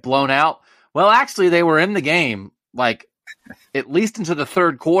 Did they get blown out? Well, actually, they were in the game, like, at least into the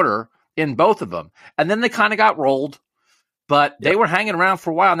third quarter in both of them. And then they kind of got rolled. But they were hanging around for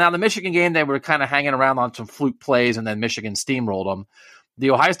a while. Now, the Michigan game, they were kind of hanging around on some fluke plays, and then Michigan steamrolled them.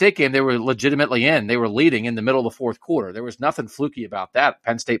 The Ohio State game, they were legitimately in. They were leading in the middle of the fourth quarter. There was nothing fluky about that.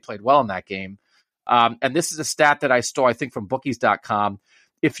 Penn State played well in that game. And this is a stat that I stole, I think, from bookies.com.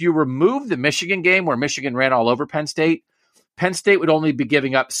 If you remove the Michigan game where Michigan ran all over Penn State would only be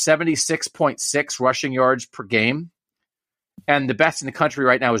giving up 76.6 rushing yards per game. And the best in the country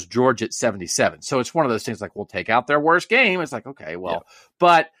right now is Georgia at 77. So it's one of those things like, we'll take out their worst game. It's like, okay, well. Yeah.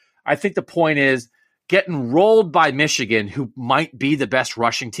 But I think the point is getting rolled by Michigan, who might be the best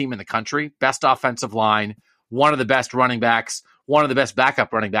rushing team in the country, best offensive line, one of the best running backs, one of the best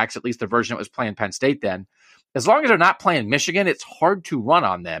backup running backs, at least the version that was playing Penn State then. As long as they're not playing Michigan, it's hard to run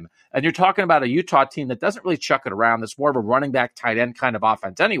on them. And you're talking about a Utah team that doesn't really chuck it around. That's more of a running back, tight end kind of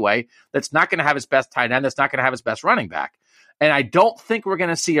offense anyway. That's not going to have its best tight end. That's not going to have its best running back. And I don't think we're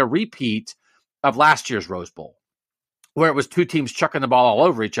going to see a repeat of last year's Rose Bowl, where it was 2 teams chucking the ball all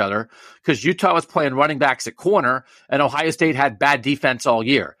over each other, because Utah was playing running backs at corner and Ohio State had bad defense all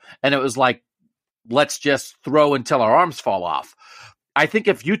year. And it was like, let's just throw until our arms fall off. I think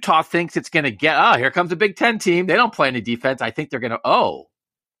if Utah thinks it's going to get, here comes a Big Ten team, they don't play any defense, I think they're going to,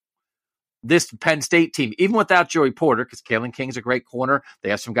 this Penn State team, even without Joey Porter, because Kalen King's a great corner, they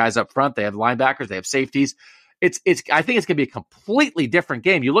have some guys up front, they have linebackers, they have safeties. I think it's going to be a completely different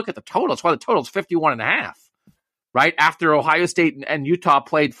game. You look at the total. That's why the total is 51.5, right? After Ohio State and Utah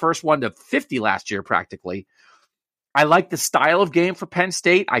played first 1 to 50 last year, practically. I like the style of game for Penn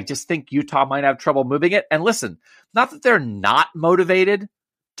State. I just think Utah might have trouble moving it. And listen, not that they're not motivated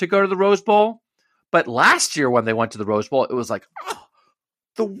to go to the Rose Bowl, But last year when they went to the Rose Bowl, it was like, oh,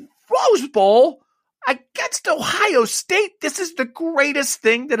 the Rose Bowl against Ohio State. This is the greatest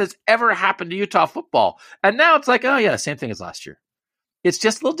thing that has ever happened to Utah football. And now it's like, oh yeah, same thing as last year. It's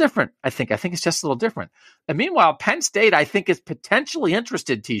just a little different, I think. I think it's just a little different. And meanwhile, Penn State, I think, is potentially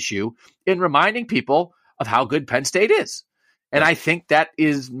interested, Tishu, in reminding people of how good Penn State is. And I think that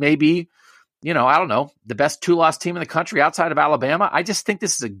is maybe, I don't know, the best two-loss team in the country outside of Alabama. I just think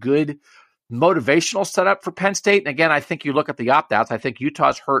this is a good motivational setup for Penn State. And again, I think you look at the opt-outs. I think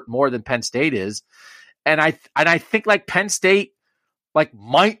Utah's hurt more than Penn State is. And I think like Penn State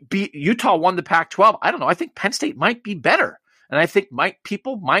might be, Utah won the Pac-12. I don't know. I think Penn State might be better. And I think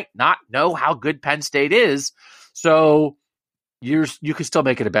people might not know how good Penn State is. So you can still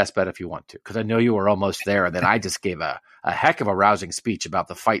make it a best bet if you want to, because I know you were almost there. And then I just gave a heck of a rousing speech about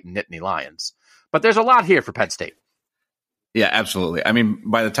the fight in Nittany Lions. But there's a lot here for Penn State. Yeah, absolutely. I mean,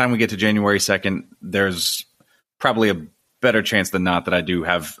 by the time we get to January 2nd, there's probably a better chance than not that I do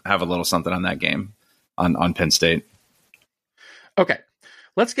have a little something on that game on Penn State. Okay.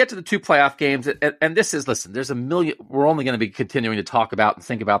 Let's get to the two playoff games. And this is, listen, there's a million. We're only going to be continuing to talk about and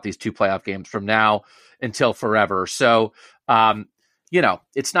think about these two playoff games from now until forever. So,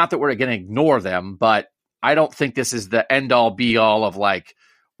 it's not that we're going to ignore them, but I don't think this is the end all be all of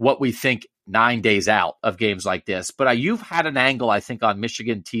what we think 9 days out of games like this. But you've had an angle, I think, on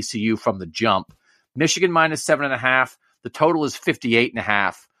Michigan TCU from the jump. Michigan minus 7.5. The total is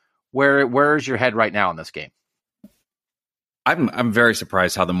 58.5. Where is your head right now on this game? I'm very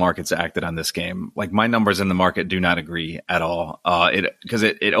surprised how the market's acted on this game. My numbers in the market do not agree at all. Because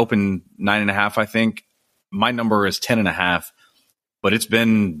it opened 9.5, I think. My number is 10.5, but it's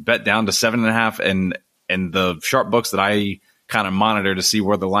been bet down to 7.5. And the sharp books that I kind of monitor to see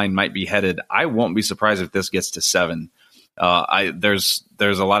where the line might be headed, I won't be surprised if this gets to 7. There's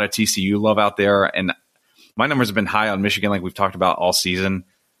a lot of TCU love out there, and my numbers have been high on Michigan, like we've talked about all season.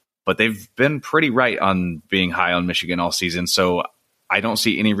 But they've been pretty right on being high on Michigan all season. So I don't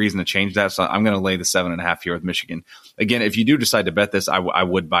see any reason to change that. So I'm going to lay the 7.5 here with Michigan. Again, if you do decide to bet this, I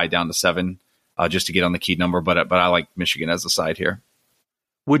would buy down to 7 just to get on the key number. But I like Michigan as the side here.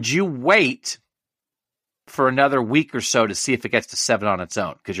 Would you wait for another week or so to see if it gets to 7 on its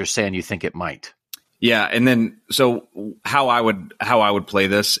own? Because you're saying you think it might. Yeah. And then so how I would play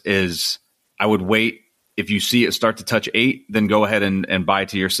this is I would wait. If you see it start to touch 8, then go ahead and buy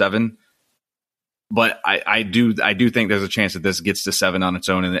to your 7. But I do think there's a chance that this gets to 7 on its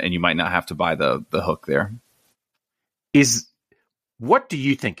own, and you might not have to buy the hook there. What do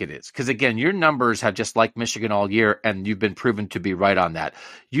you think it is? Because again, your numbers have just liked Michigan all year, and you've been proven to be right on that.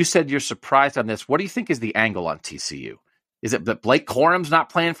 You said you're surprised on this. What do you think is the angle on TCU? Is it that Blake Corum's not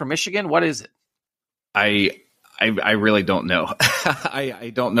playing for Michigan? What is it? I really don't know.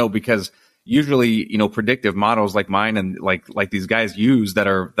 I don't know, because usually, predictive models like mine and like these guys use that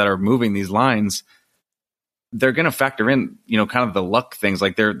are moving these lines, they're going to factor in, kind of the luck things.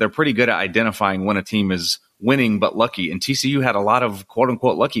 They're pretty good at identifying when a team is winning but lucky. And TCU had a lot of quote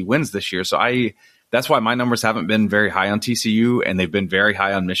unquote lucky wins this year. So that's why my numbers haven't been very high on TCU, and they've been very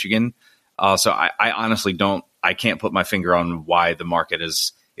high on Michigan. So I honestly I can't put my finger on why the market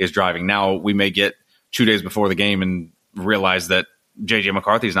is driving. Now we may get 2 days before the game and realize that JJ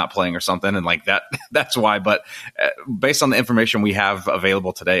McCarthy's not playing or something, and that's why. But based on the information we have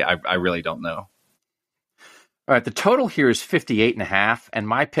available today, I really don't know. All right, the total here is 58.5, and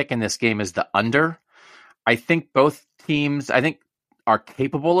my pick in this game is the under. I think both teams, are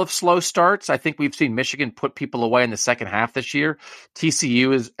capable of slow starts. I think we've seen Michigan put people away in the second half this year.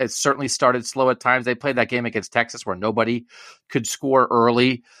 TCU has certainly started slow at times. They played that game against Texas where nobody could score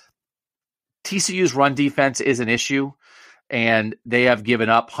early. TCU's run defense is an issue, and they have given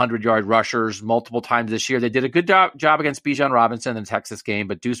up 100-yard rushers multiple times this year. They did a good job against Bijan Robinson in the Texas game,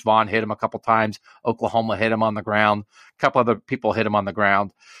 but Deuce Vaughn hit him a couple times. Oklahoma hit him on the ground. A couple other people hit him on the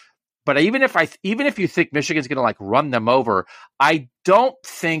ground. But even if you think Michigan's going to run them over, I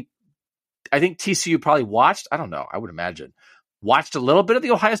think TCU probably watched, I don't know, I would imagine, watched a little bit of the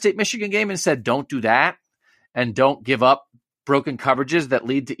Ohio State-Michigan game and said, don't do that, and don't give up broken coverages that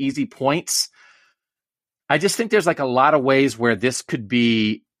lead to easy points. I just think there's a lot of ways where this could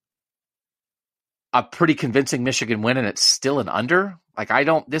be a pretty convincing Michigan win, and it's still an under.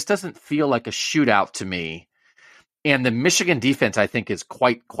 This doesn't feel like a shootout to me. And the Michigan defense, I think, is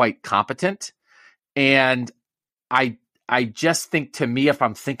quite competent. And I just think, to me, if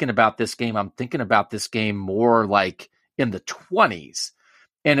I'm thinking about this game, I'm thinking about this game more in the 20s.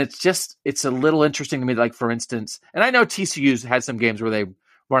 And it's a little interesting to me. For instance, and I know TCU's had some games where they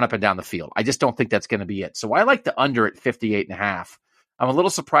run up and down the field. I just don't think that's going to be it. So I like the under at 58.5. I'm a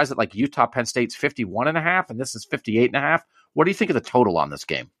little surprised that like Utah Penn State's 51.5 and this is 58.5. What do you think of the total on this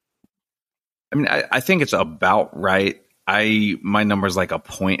game? I mean, I think it's about right. My number is like a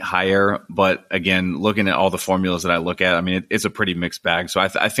point higher, but again, looking at all the formulas that I look at, I mean, it's a pretty mixed bag. So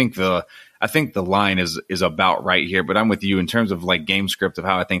I think the line is about right here. But I'm with you in terms of like game script of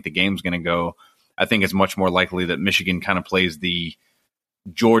how I think the game's going to go. I think it's much more likely that Michigan kind of plays the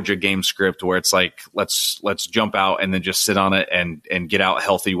Georgia game script where it's like let's jump out and then just sit on it and get out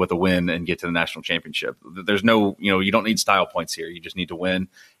healthy with a win and get to the national championship. There's no, you don't need style points here. You just need to win.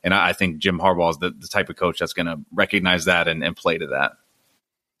 And I think Jim Harbaugh is the type of coach that's going to recognize that and play to that.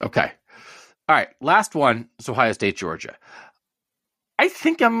 Okay. All right. Last one is Ohio State, Georgia. I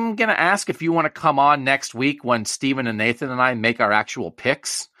think I'm going to ask if you want to come on next week when Steven and Nathan and I make our actual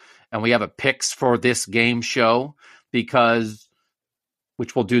picks, and we have a picks for this game show, because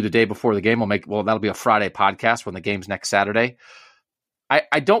which we'll do the day before the game. That'll be a Friday podcast when the game's next Saturday.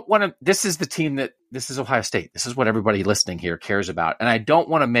 I don't want to, this is Ohio State. This is what everybody listening here cares about. And I don't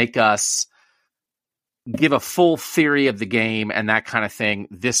want to make us give a full theory of the game and that kind of thing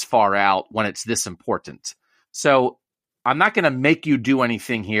this far out when it's this important. So I'm not going to make you do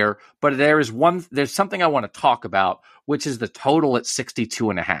anything here, but there's something I want to talk about, which is the total at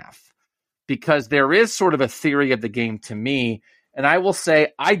 62.5, because there is sort of a theory of the game to me. And I will say,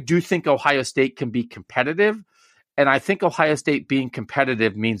 I do think Ohio State can be competitive. And I think Ohio State being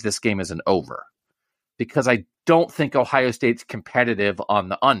competitive means this game is an over, because I don't think Ohio State's competitive on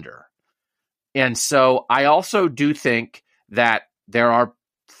the under. And so I also do think that there are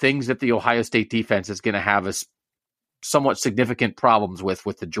things that the Ohio State defense is going to have somewhat significant problems with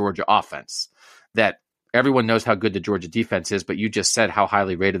the Georgia offense, that everyone knows how good the Georgia defense is, but you just said how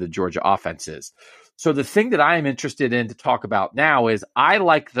highly rated the Georgia offense is. So the thing that I am interested in to talk about now is I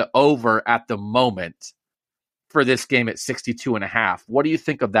like the over at the moment for this game at 62.5. What do you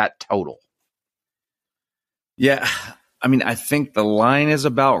think of that total? Yeah, I mean, I think the line is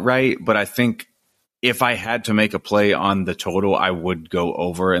about right, but I think if I had to make a play on the total, I would go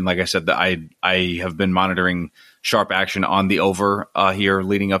over. And like I said, I have been monitoring sharp action on the over here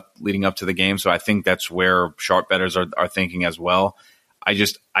leading up to the game. So I think that's where sharp bettors are thinking as well. I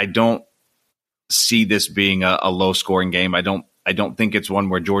don't see this being a low scoring game. I don't think it's one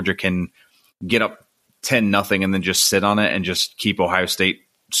where Georgia can get up 10-0 and then just sit on it and just keep Ohio State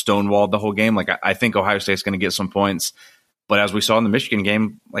stonewalled the whole game. Like I think Ohio State's going to get some points, but as we saw in the Michigan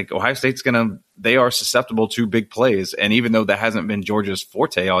game, like Ohio State's they are susceptible to big plays. And even though that hasn't been Georgia's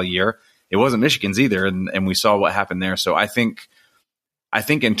forte all year, it wasn't Michigan's either. And we saw what happened there. So I think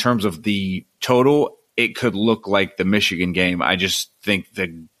in terms of the total, it could look like the Michigan game. I just think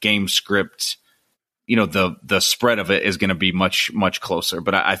the game script, the spread of it is going to be much, much closer.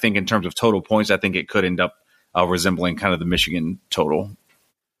 But I think in terms of total points, I think it could end up resembling kind of the Michigan total.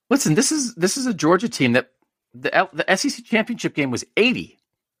 Listen, this is a Georgia team that the SEC championship game was 80.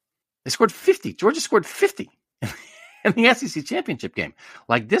 They scored 50. Georgia scored 50 in the SEC championship game.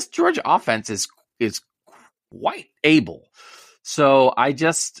 Like, this Georgia offense is quite able. So I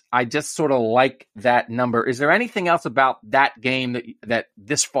just sort of like that number. Is there anything else about that game that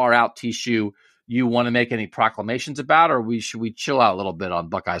this far out, Tishu, you want to make any proclamations about, or should we chill out a little bit on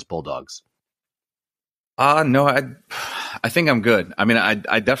Buckeyes Bulldogs? No, I think I'm good. I mean,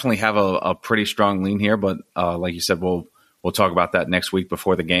 I definitely have a pretty strong lean here, but like you said, we'll talk about that next week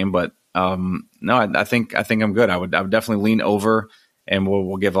before the game. But no, I think I'm good. I would definitely lean over, and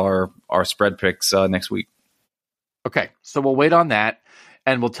we'll give our spread picks next week. Okay, so we'll wait on that,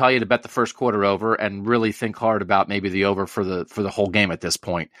 and we'll tell you to bet the first quarter over, and really think hard about maybe the over for the whole game at this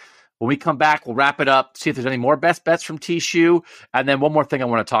point. When we come back, we'll wrap it up, see if there's any more best bets from Tishu, and then one more thing I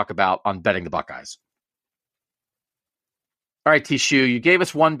want to talk about on betting the Buckeyes. All right, Tishu, you gave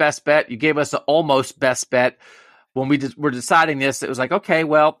us one best bet. You gave us an almost best bet. When we were deciding this, it was like, okay,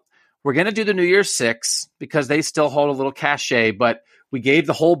 well, we're going to do the New Year's Six because they still hold a little cachet, but we gave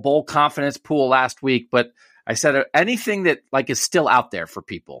the whole bowl confidence pool last week. But I said anything that is still out there for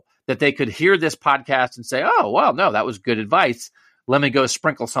people that they could hear this podcast and say, oh, well, no, that was good advice. Let me go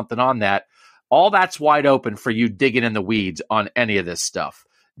sprinkle something on that. All that's wide open for you digging in the weeds on any of this stuff.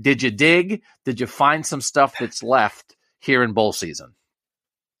 Did you dig? Did you find some stuff that's left here in bowl season?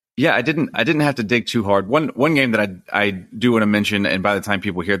 Yeah, I didn't have to dig too hard. One game that I do want to mention, and by the time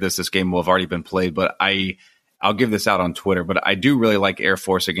people hear this game will have already been played, but I'll give this out on Twitter, but I do really like Air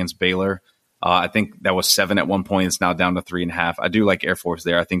Force against Baylor. I think that was 7 at one point. It's now down to 3.5. I do like Air Force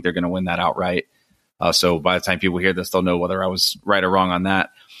there. I think they're going to win that outright. So by the time people hear this, they'll know whether I was right or wrong on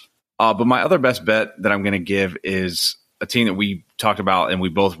that. But my other best bet that I'm going to give is a team that we talked about and we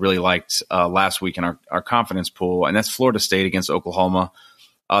both really liked last week in our confidence pool, and that's Florida State against Oklahoma.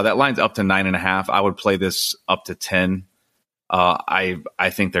 That line's up to 9.5. I would play this up to 10. I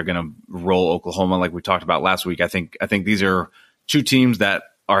think they're going to roll Oklahoma like we talked about last week. I think these are two teams that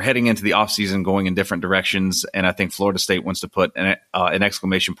are heading into the offseason going in different directions, and I think Florida State wants to put an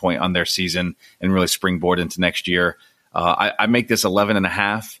exclamation point on their season and really springboard into next year. I make this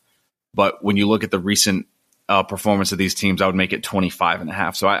 11.5, but when you look at the recent performance of these teams, I would make it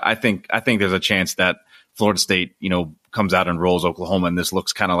 25.5. So I think there's a chance that Florida State, comes out and rolls Oklahoma, and this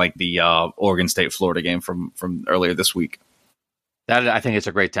looks kind of like the Oregon State Florida game from earlier this week. That, I think, it's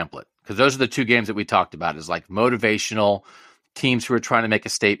a great template, because those are the two games that we talked about, is like motivational teams who are trying to make a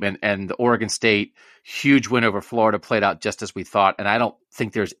statement, and the Oregon State huge win over Florida played out just as we thought. And I don't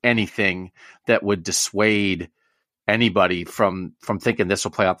think there's anything that would dissuade anybody from thinking this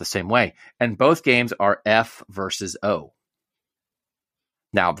will play out the same way. And both games are F versus O.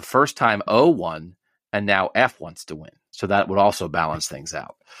 Now, the first time O won, and now F wants to win. So that would also balance things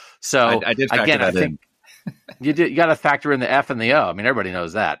out. So I did factor that in. You got to factor in the F and the O. I mean, everybody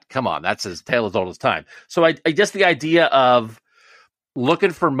knows that. Come on, that's as tale as old as time. So I just the idea of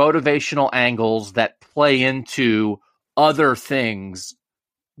looking for motivational angles that play into other things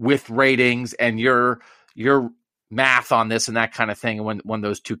with ratings and your math on this and that kind of thing. And when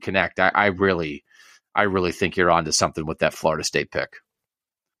those two connect, I really think you're onto something with that Florida State pick.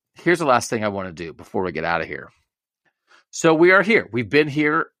 Here's the last thing I want to do before we get out of here. So we are here. We've been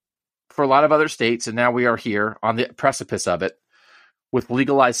here for a lot of other states, and now we are here on the precipice of it with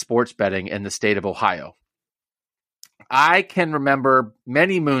legalized sports betting in the state of Ohio. I can remember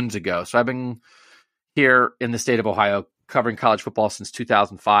many moons ago, so I've been here in the state of Ohio covering college football since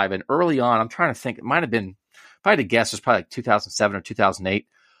 2005, and early on, I'm trying to think, it might have been, if I had to guess, it was probably like 2007 or 2008.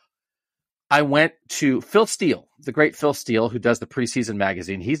 I went to Phil Steele, the great Phil Steele, who does the preseason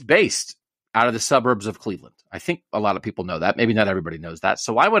magazine. He's based out of the suburbs of Cleveland. I think a lot of people know that. Maybe not everybody knows that.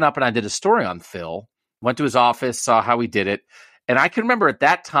 So I went up and I did a story on Phil, went to his office, saw how he did it. And I can remember at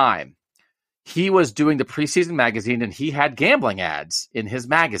that time, he was doing the preseason magazine and he had gambling ads in his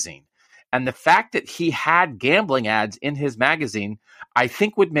magazine. And the fact that he had gambling ads in his magazine, I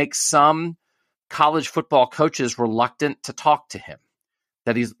think would make some college football coaches reluctant to talk to him.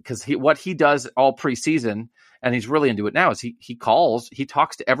 Because what he does all preseason, and he's really into it now, is he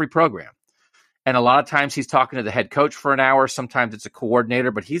talks to every program. And a lot of times he's talking to the head coach for an hour. Sometimes it's a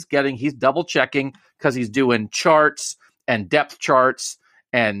coordinator, but he's double checking because he's doing charts and depth charts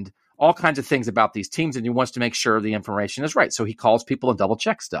and all kinds of things about these teams. And he wants to make sure the information is right. So he calls people and double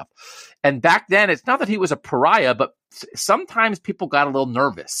checks stuff. And back then, it's not that he was a pariah, but sometimes people got a little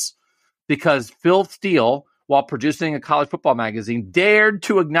nervous because Phil Steele, while producing a college football magazine, dared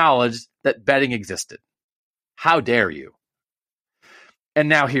to acknowledge that betting existed. How dare you? And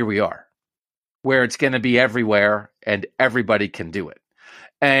now here we are, where it's going to be everywhere and everybody can do it.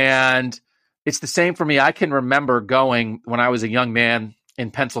 And it's the same for me. I can remember going when I was a young man in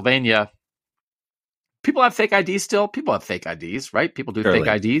Pennsylvania. People have fake IDs still. People have fake IDs, right? People do Surely.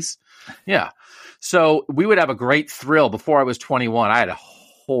 fake IDs. Yeah. So we would have a great thrill. Before I was 21, I had a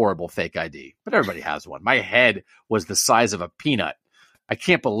horrible fake ID, but everybody has one. My head was the size of a peanut. I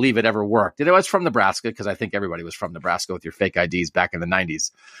can't believe it ever worked. And it was from Nebraska, because I think everybody was from Nebraska with your fake IDs back in the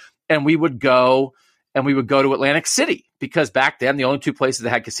 90s. And we would go to Atlantic City, because back then the only two places that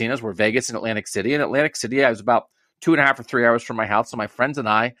had casinos were Vegas and Atlantic City. And Atlantic City, I was about 2.5 or 3 hours from my house. So my friends and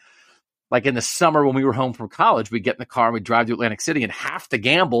I, like in the summer when we were home from college, we'd get in the car and we'd drive to Atlantic City, and half the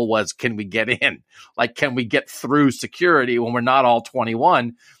gamble was, can we get in? Like, can we get through security when we're not all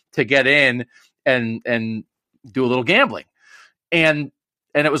 21 to get in and do a little gambling? And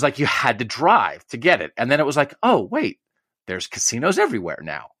it was like you had to drive to get it. And then it was like, oh, wait, there's casinos everywhere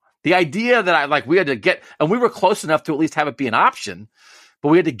now. The idea that we had to get, and we were close enough to at least have it be an option, but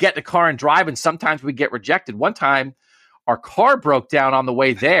we had to get in the car and drive, and sometimes we'd get rejected. One time, our car broke down on the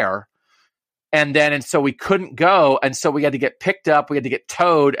way there, and so we couldn't go, and so we had to get picked up, we had to get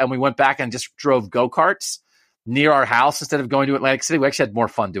towed, and we went back and just drove go-karts near our house instead of going to Atlantic City. We actually had more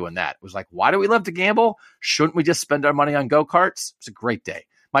fun doing that. It was like, why do we love to gamble? Shouldn't we just spend our money on go-karts? It was a great day.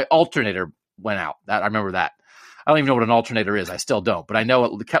 My alternator went out. I remember that. I don't even know what an alternator is. I still don't, but I know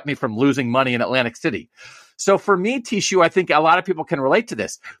it kept me from losing money in Atlantic City. So for me, Tishu, I think a lot of people can relate to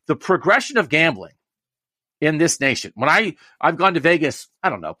this. The progression of gambling in this nation. When I've gone to Vegas, I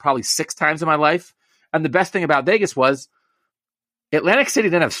don't know, probably 6 times in my life. And the best thing about Vegas was Atlantic City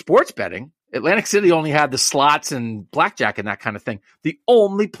didn't have sports betting. Atlantic City only had the slots and blackjack and that kind of thing. The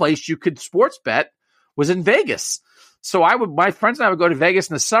only place you could sports bet was in Vegas. So my friends and I would go to Vegas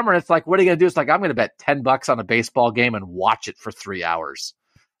in the summer, and it's like, what are you going to do? It's like, I'm going to bet $10 on a baseball game and watch it for 3 hours.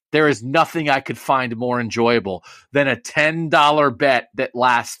 There is nothing I could find more enjoyable than a $10 bet that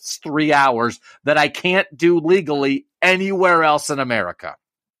lasts 3 hours that I can't do legally anywhere else in America.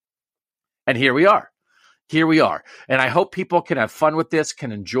 And here we are. Here we are. And I hope people can have fun with this,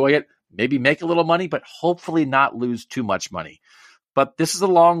 can enjoy it, maybe make a little money, but hopefully not lose too much money. But this is a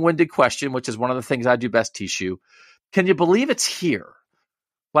long-winded question, which is one of the things I do best, Tishu. Can you believe it's here?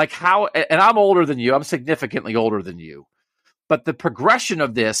 Like how, and I'm older than you. I'm significantly older than you. But the progression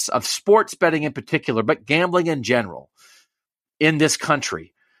of this, of sports betting in particular, but gambling in general in this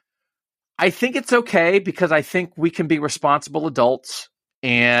country, I think it's okay because I think we can be responsible adults.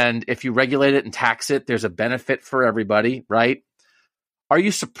 And if you regulate it and tax it, there's a benefit for everybody, right? Are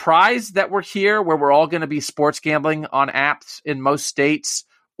you surprised that we're here where we're all going to be sports gambling on apps in most states?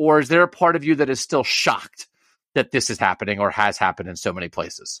 Or is there a part of you that is still shocked that this is happening or has happened in so many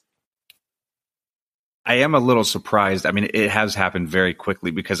places? I am a little surprised. I mean, it has happened very quickly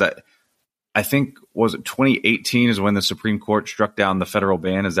because I think, was it 2018 is when the Supreme Court struck down the federal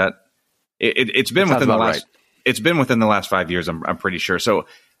ban? Is that it's been within the last right. It's been within the last 5 years, I'm pretty sure. So,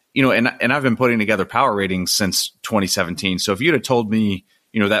 you know, and I've been putting together power ratings since 2017. So if you'd have told me,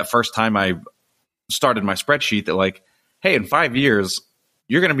 you know, that first time I started my spreadsheet that like, hey, in 5 years,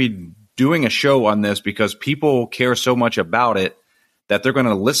 you're going to be doing a show on this because people care so much about it that they're going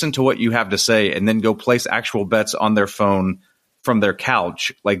to listen to what you have to say and then go place actual bets on their phone from their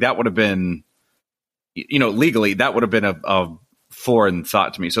couch. Like that would have been, you know, legally, that would have been a foreign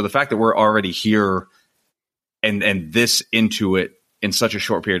thought to me. So the fact that we're already here and this into it in such a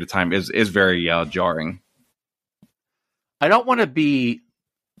short period of time is very jarring. I don't want to be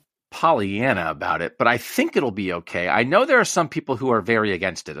Pollyanna about it, but I think it'll be okay. I know there are some people who are very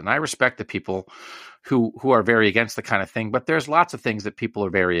against it, and I respect the people who are very against the kind of thing, but there's lots of things that people are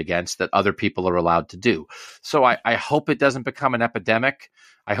very against that other people are allowed to do. So I hope it doesn't become an epidemic.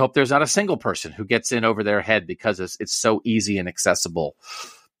 I hope there's not a single person who gets in over their head because it's so easy and accessible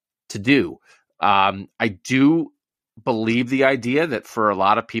to do. I do believe the idea that for a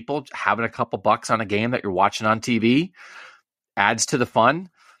lot of people, having a couple bucks on a game that you're watching on TV adds to the fun.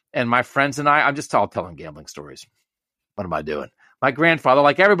 And my friends and I'm just all telling gambling stories. What am I doing? My grandfather,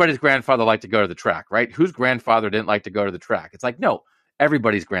 like everybody's grandfather, liked to go to the track, right? Whose grandfather didn't like to go to the track? It's like, no,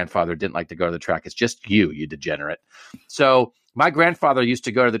 everybody's grandfather didn't like to go to the track. It's just you degenerate. So my grandfather used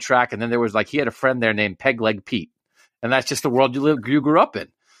to go to the track, and then there was like, he had a friend there named Peg Leg Pete. And that's just the world you grew up in.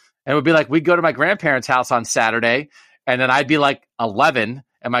 And it would be like, we'd go to my grandparents' house on Saturday, and then I'd be like 11,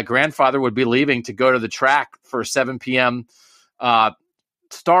 and my grandfather would be leaving to go to the track for 7 p.m.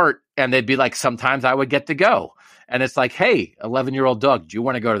 Start, and they'd be like, sometimes I would get to go. And it's like, hey, 11-year-old Doug, do you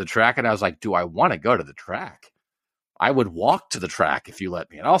want to go to the track? And I was like, do I want to go to the track? I would walk to the track if you let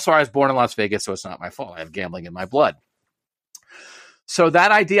me. And also, I was born in Las Vegas, so it's not my fault. I have gambling in my blood. So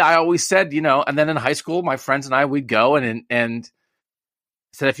that idea, I always said, you know, and then in high school, my friends and I, we'd go and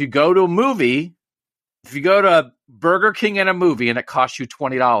said, if you go to a movie, if you go to Burger King in a movie and it costs you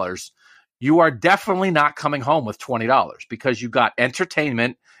 $20, you are definitely not coming home with $20 because you got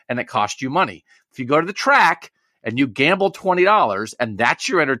entertainment and it cost you money. If you go to the track and you gamble $20 and that's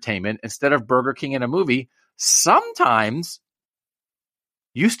your entertainment instead of Burger King in a movie, sometimes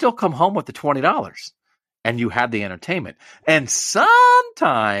you still come home with the $20 and you had the entertainment. And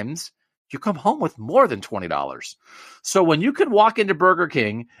sometimes you come home with more than $20. So when you can walk into Burger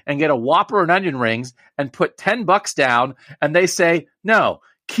King and get a Whopper and onion rings and put $10 down and they say, no,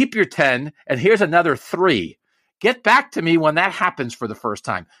 keep your 10 and here's another 3. Get back to me when that happens for the first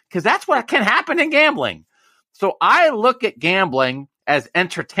time, because that's what can happen in gambling. So I look at gambling as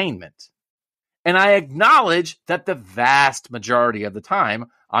entertainment, and I acknowledge that the vast majority of the time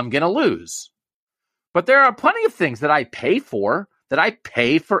I'm going to lose. But there are plenty of things that I pay for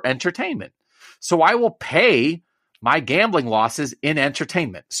entertainment. So I will pay my gambling losses in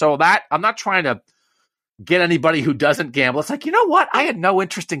entertainment. So that I'm not trying to get anybody who doesn't gamble. It's like, you know what? I had no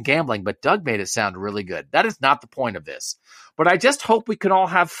interest in gambling, but Doug made it sound really good. That is not the point of this. But I just hope we can all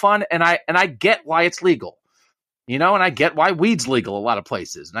have fun. And I get why it's legal, you know, and I get why weed's legal a lot of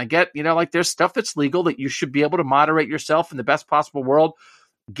places. And I get, you know, like there's stuff that's legal that you should be able to moderate yourself in the best possible world.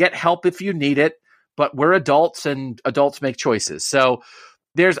 Get help if you need it. But we're adults and adults make choices. So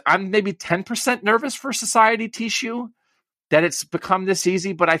I'm maybe 10% nervous for society, Tishu, that it's become this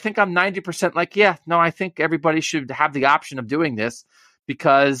easy, but I think I'm 90% like, yeah, no, I think everybody should have the option of doing this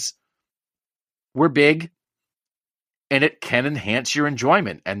because we're big and it can enhance your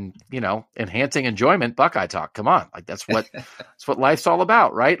enjoyment. And, enhancing enjoyment, Buckeye talk. Come on. Like, that's what life's all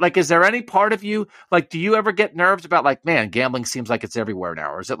about, right? Like, is there any part of you, like, do you ever get nerves about, like, man, gambling seems like it's everywhere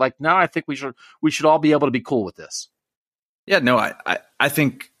now? Or is it like, no, I think we should all be able to be cool with this? Yeah, no, I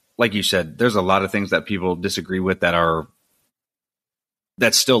think, like you said, there's a lot of things that people disagree with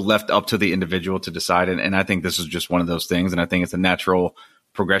that's still left up to the individual to decide. And I think this is just one of those things. And I think it's a natural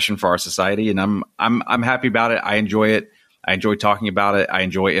progression for our society. And I'm happy about it. I enjoy it. I enjoy talking about it. I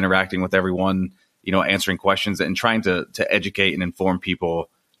enjoy interacting with everyone, answering questions and trying to educate and inform people,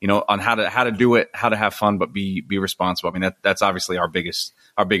 on how to do it, how to have fun, but be responsible. I mean, that's obviously our biggest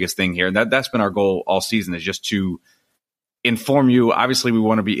thing here. And that's been our goal all season, is just to inform you. Obviously we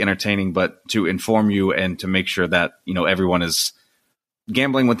want to be entertaining, but to inform you and to make sure that, everyone is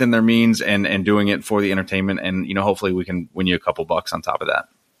gambling within their means and doing it for the entertainment. And, hopefully we can win you a couple bucks on top of that.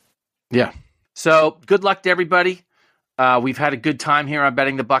 Yeah. So good luck to everybody. We've had a good time here on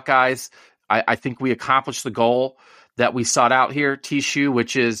Betting the Buckeyes. I think we accomplished the goal that we sought out here, Tishu,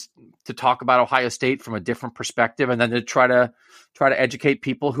 which is to talk about Ohio State from a different perspective, and then to try to educate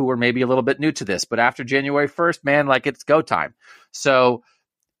people who are maybe a little bit new to this. But after January 1st, man, like, it's go time. So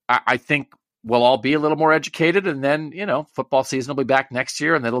I think we'll all be a little more educated, and then, football season will be back next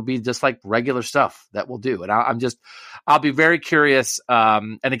year, and it'll be just like regular stuff that we'll do. And I'll be very curious.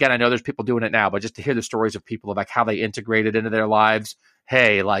 And again, I know there's people doing it now, but just to hear the stories of people about how they integrate it into their lives.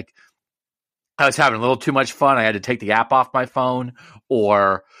 Hey, like, I was having a little too much fun. I had to take the app off my phone,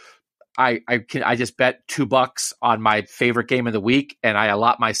 or I just bet $2 on my favorite game of the week, and I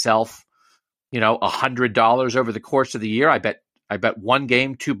allot myself, $100 over the course of the year. I bet one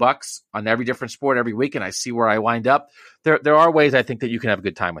game, $2 on every different sport every week, and I see where I wind up. There are ways I think that you can have a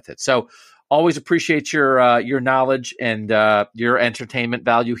good time with it. So always appreciate your knowledge and your entertainment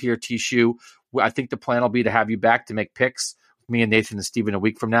value here, Tishu. I think the plan will be to have you back to make picks with me and Nathan and Steven a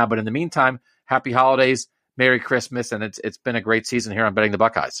week from now. But in the meantime, happy holidays, Merry Christmas, and it's been a great season here on Betting the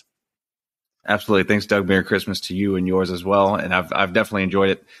Buckeyes. Absolutely. Thanks, Doug. Merry Christmas to you and yours as well. And I've definitely enjoyed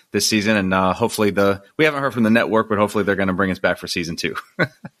it this season. And hopefully we haven't heard from the network, but hopefully they're going to bring us back for season 2.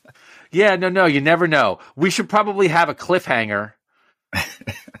 Yeah, no, you never know. We should probably have a cliffhanger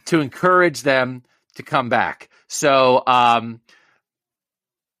to encourage them to come back. So I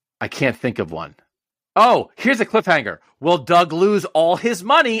can't think of one. Oh, here's a cliffhanger. Will Doug lose all his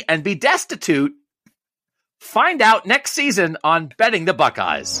money and be destitute? Find out next season on Betting the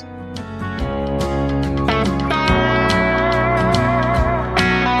Buckeyes.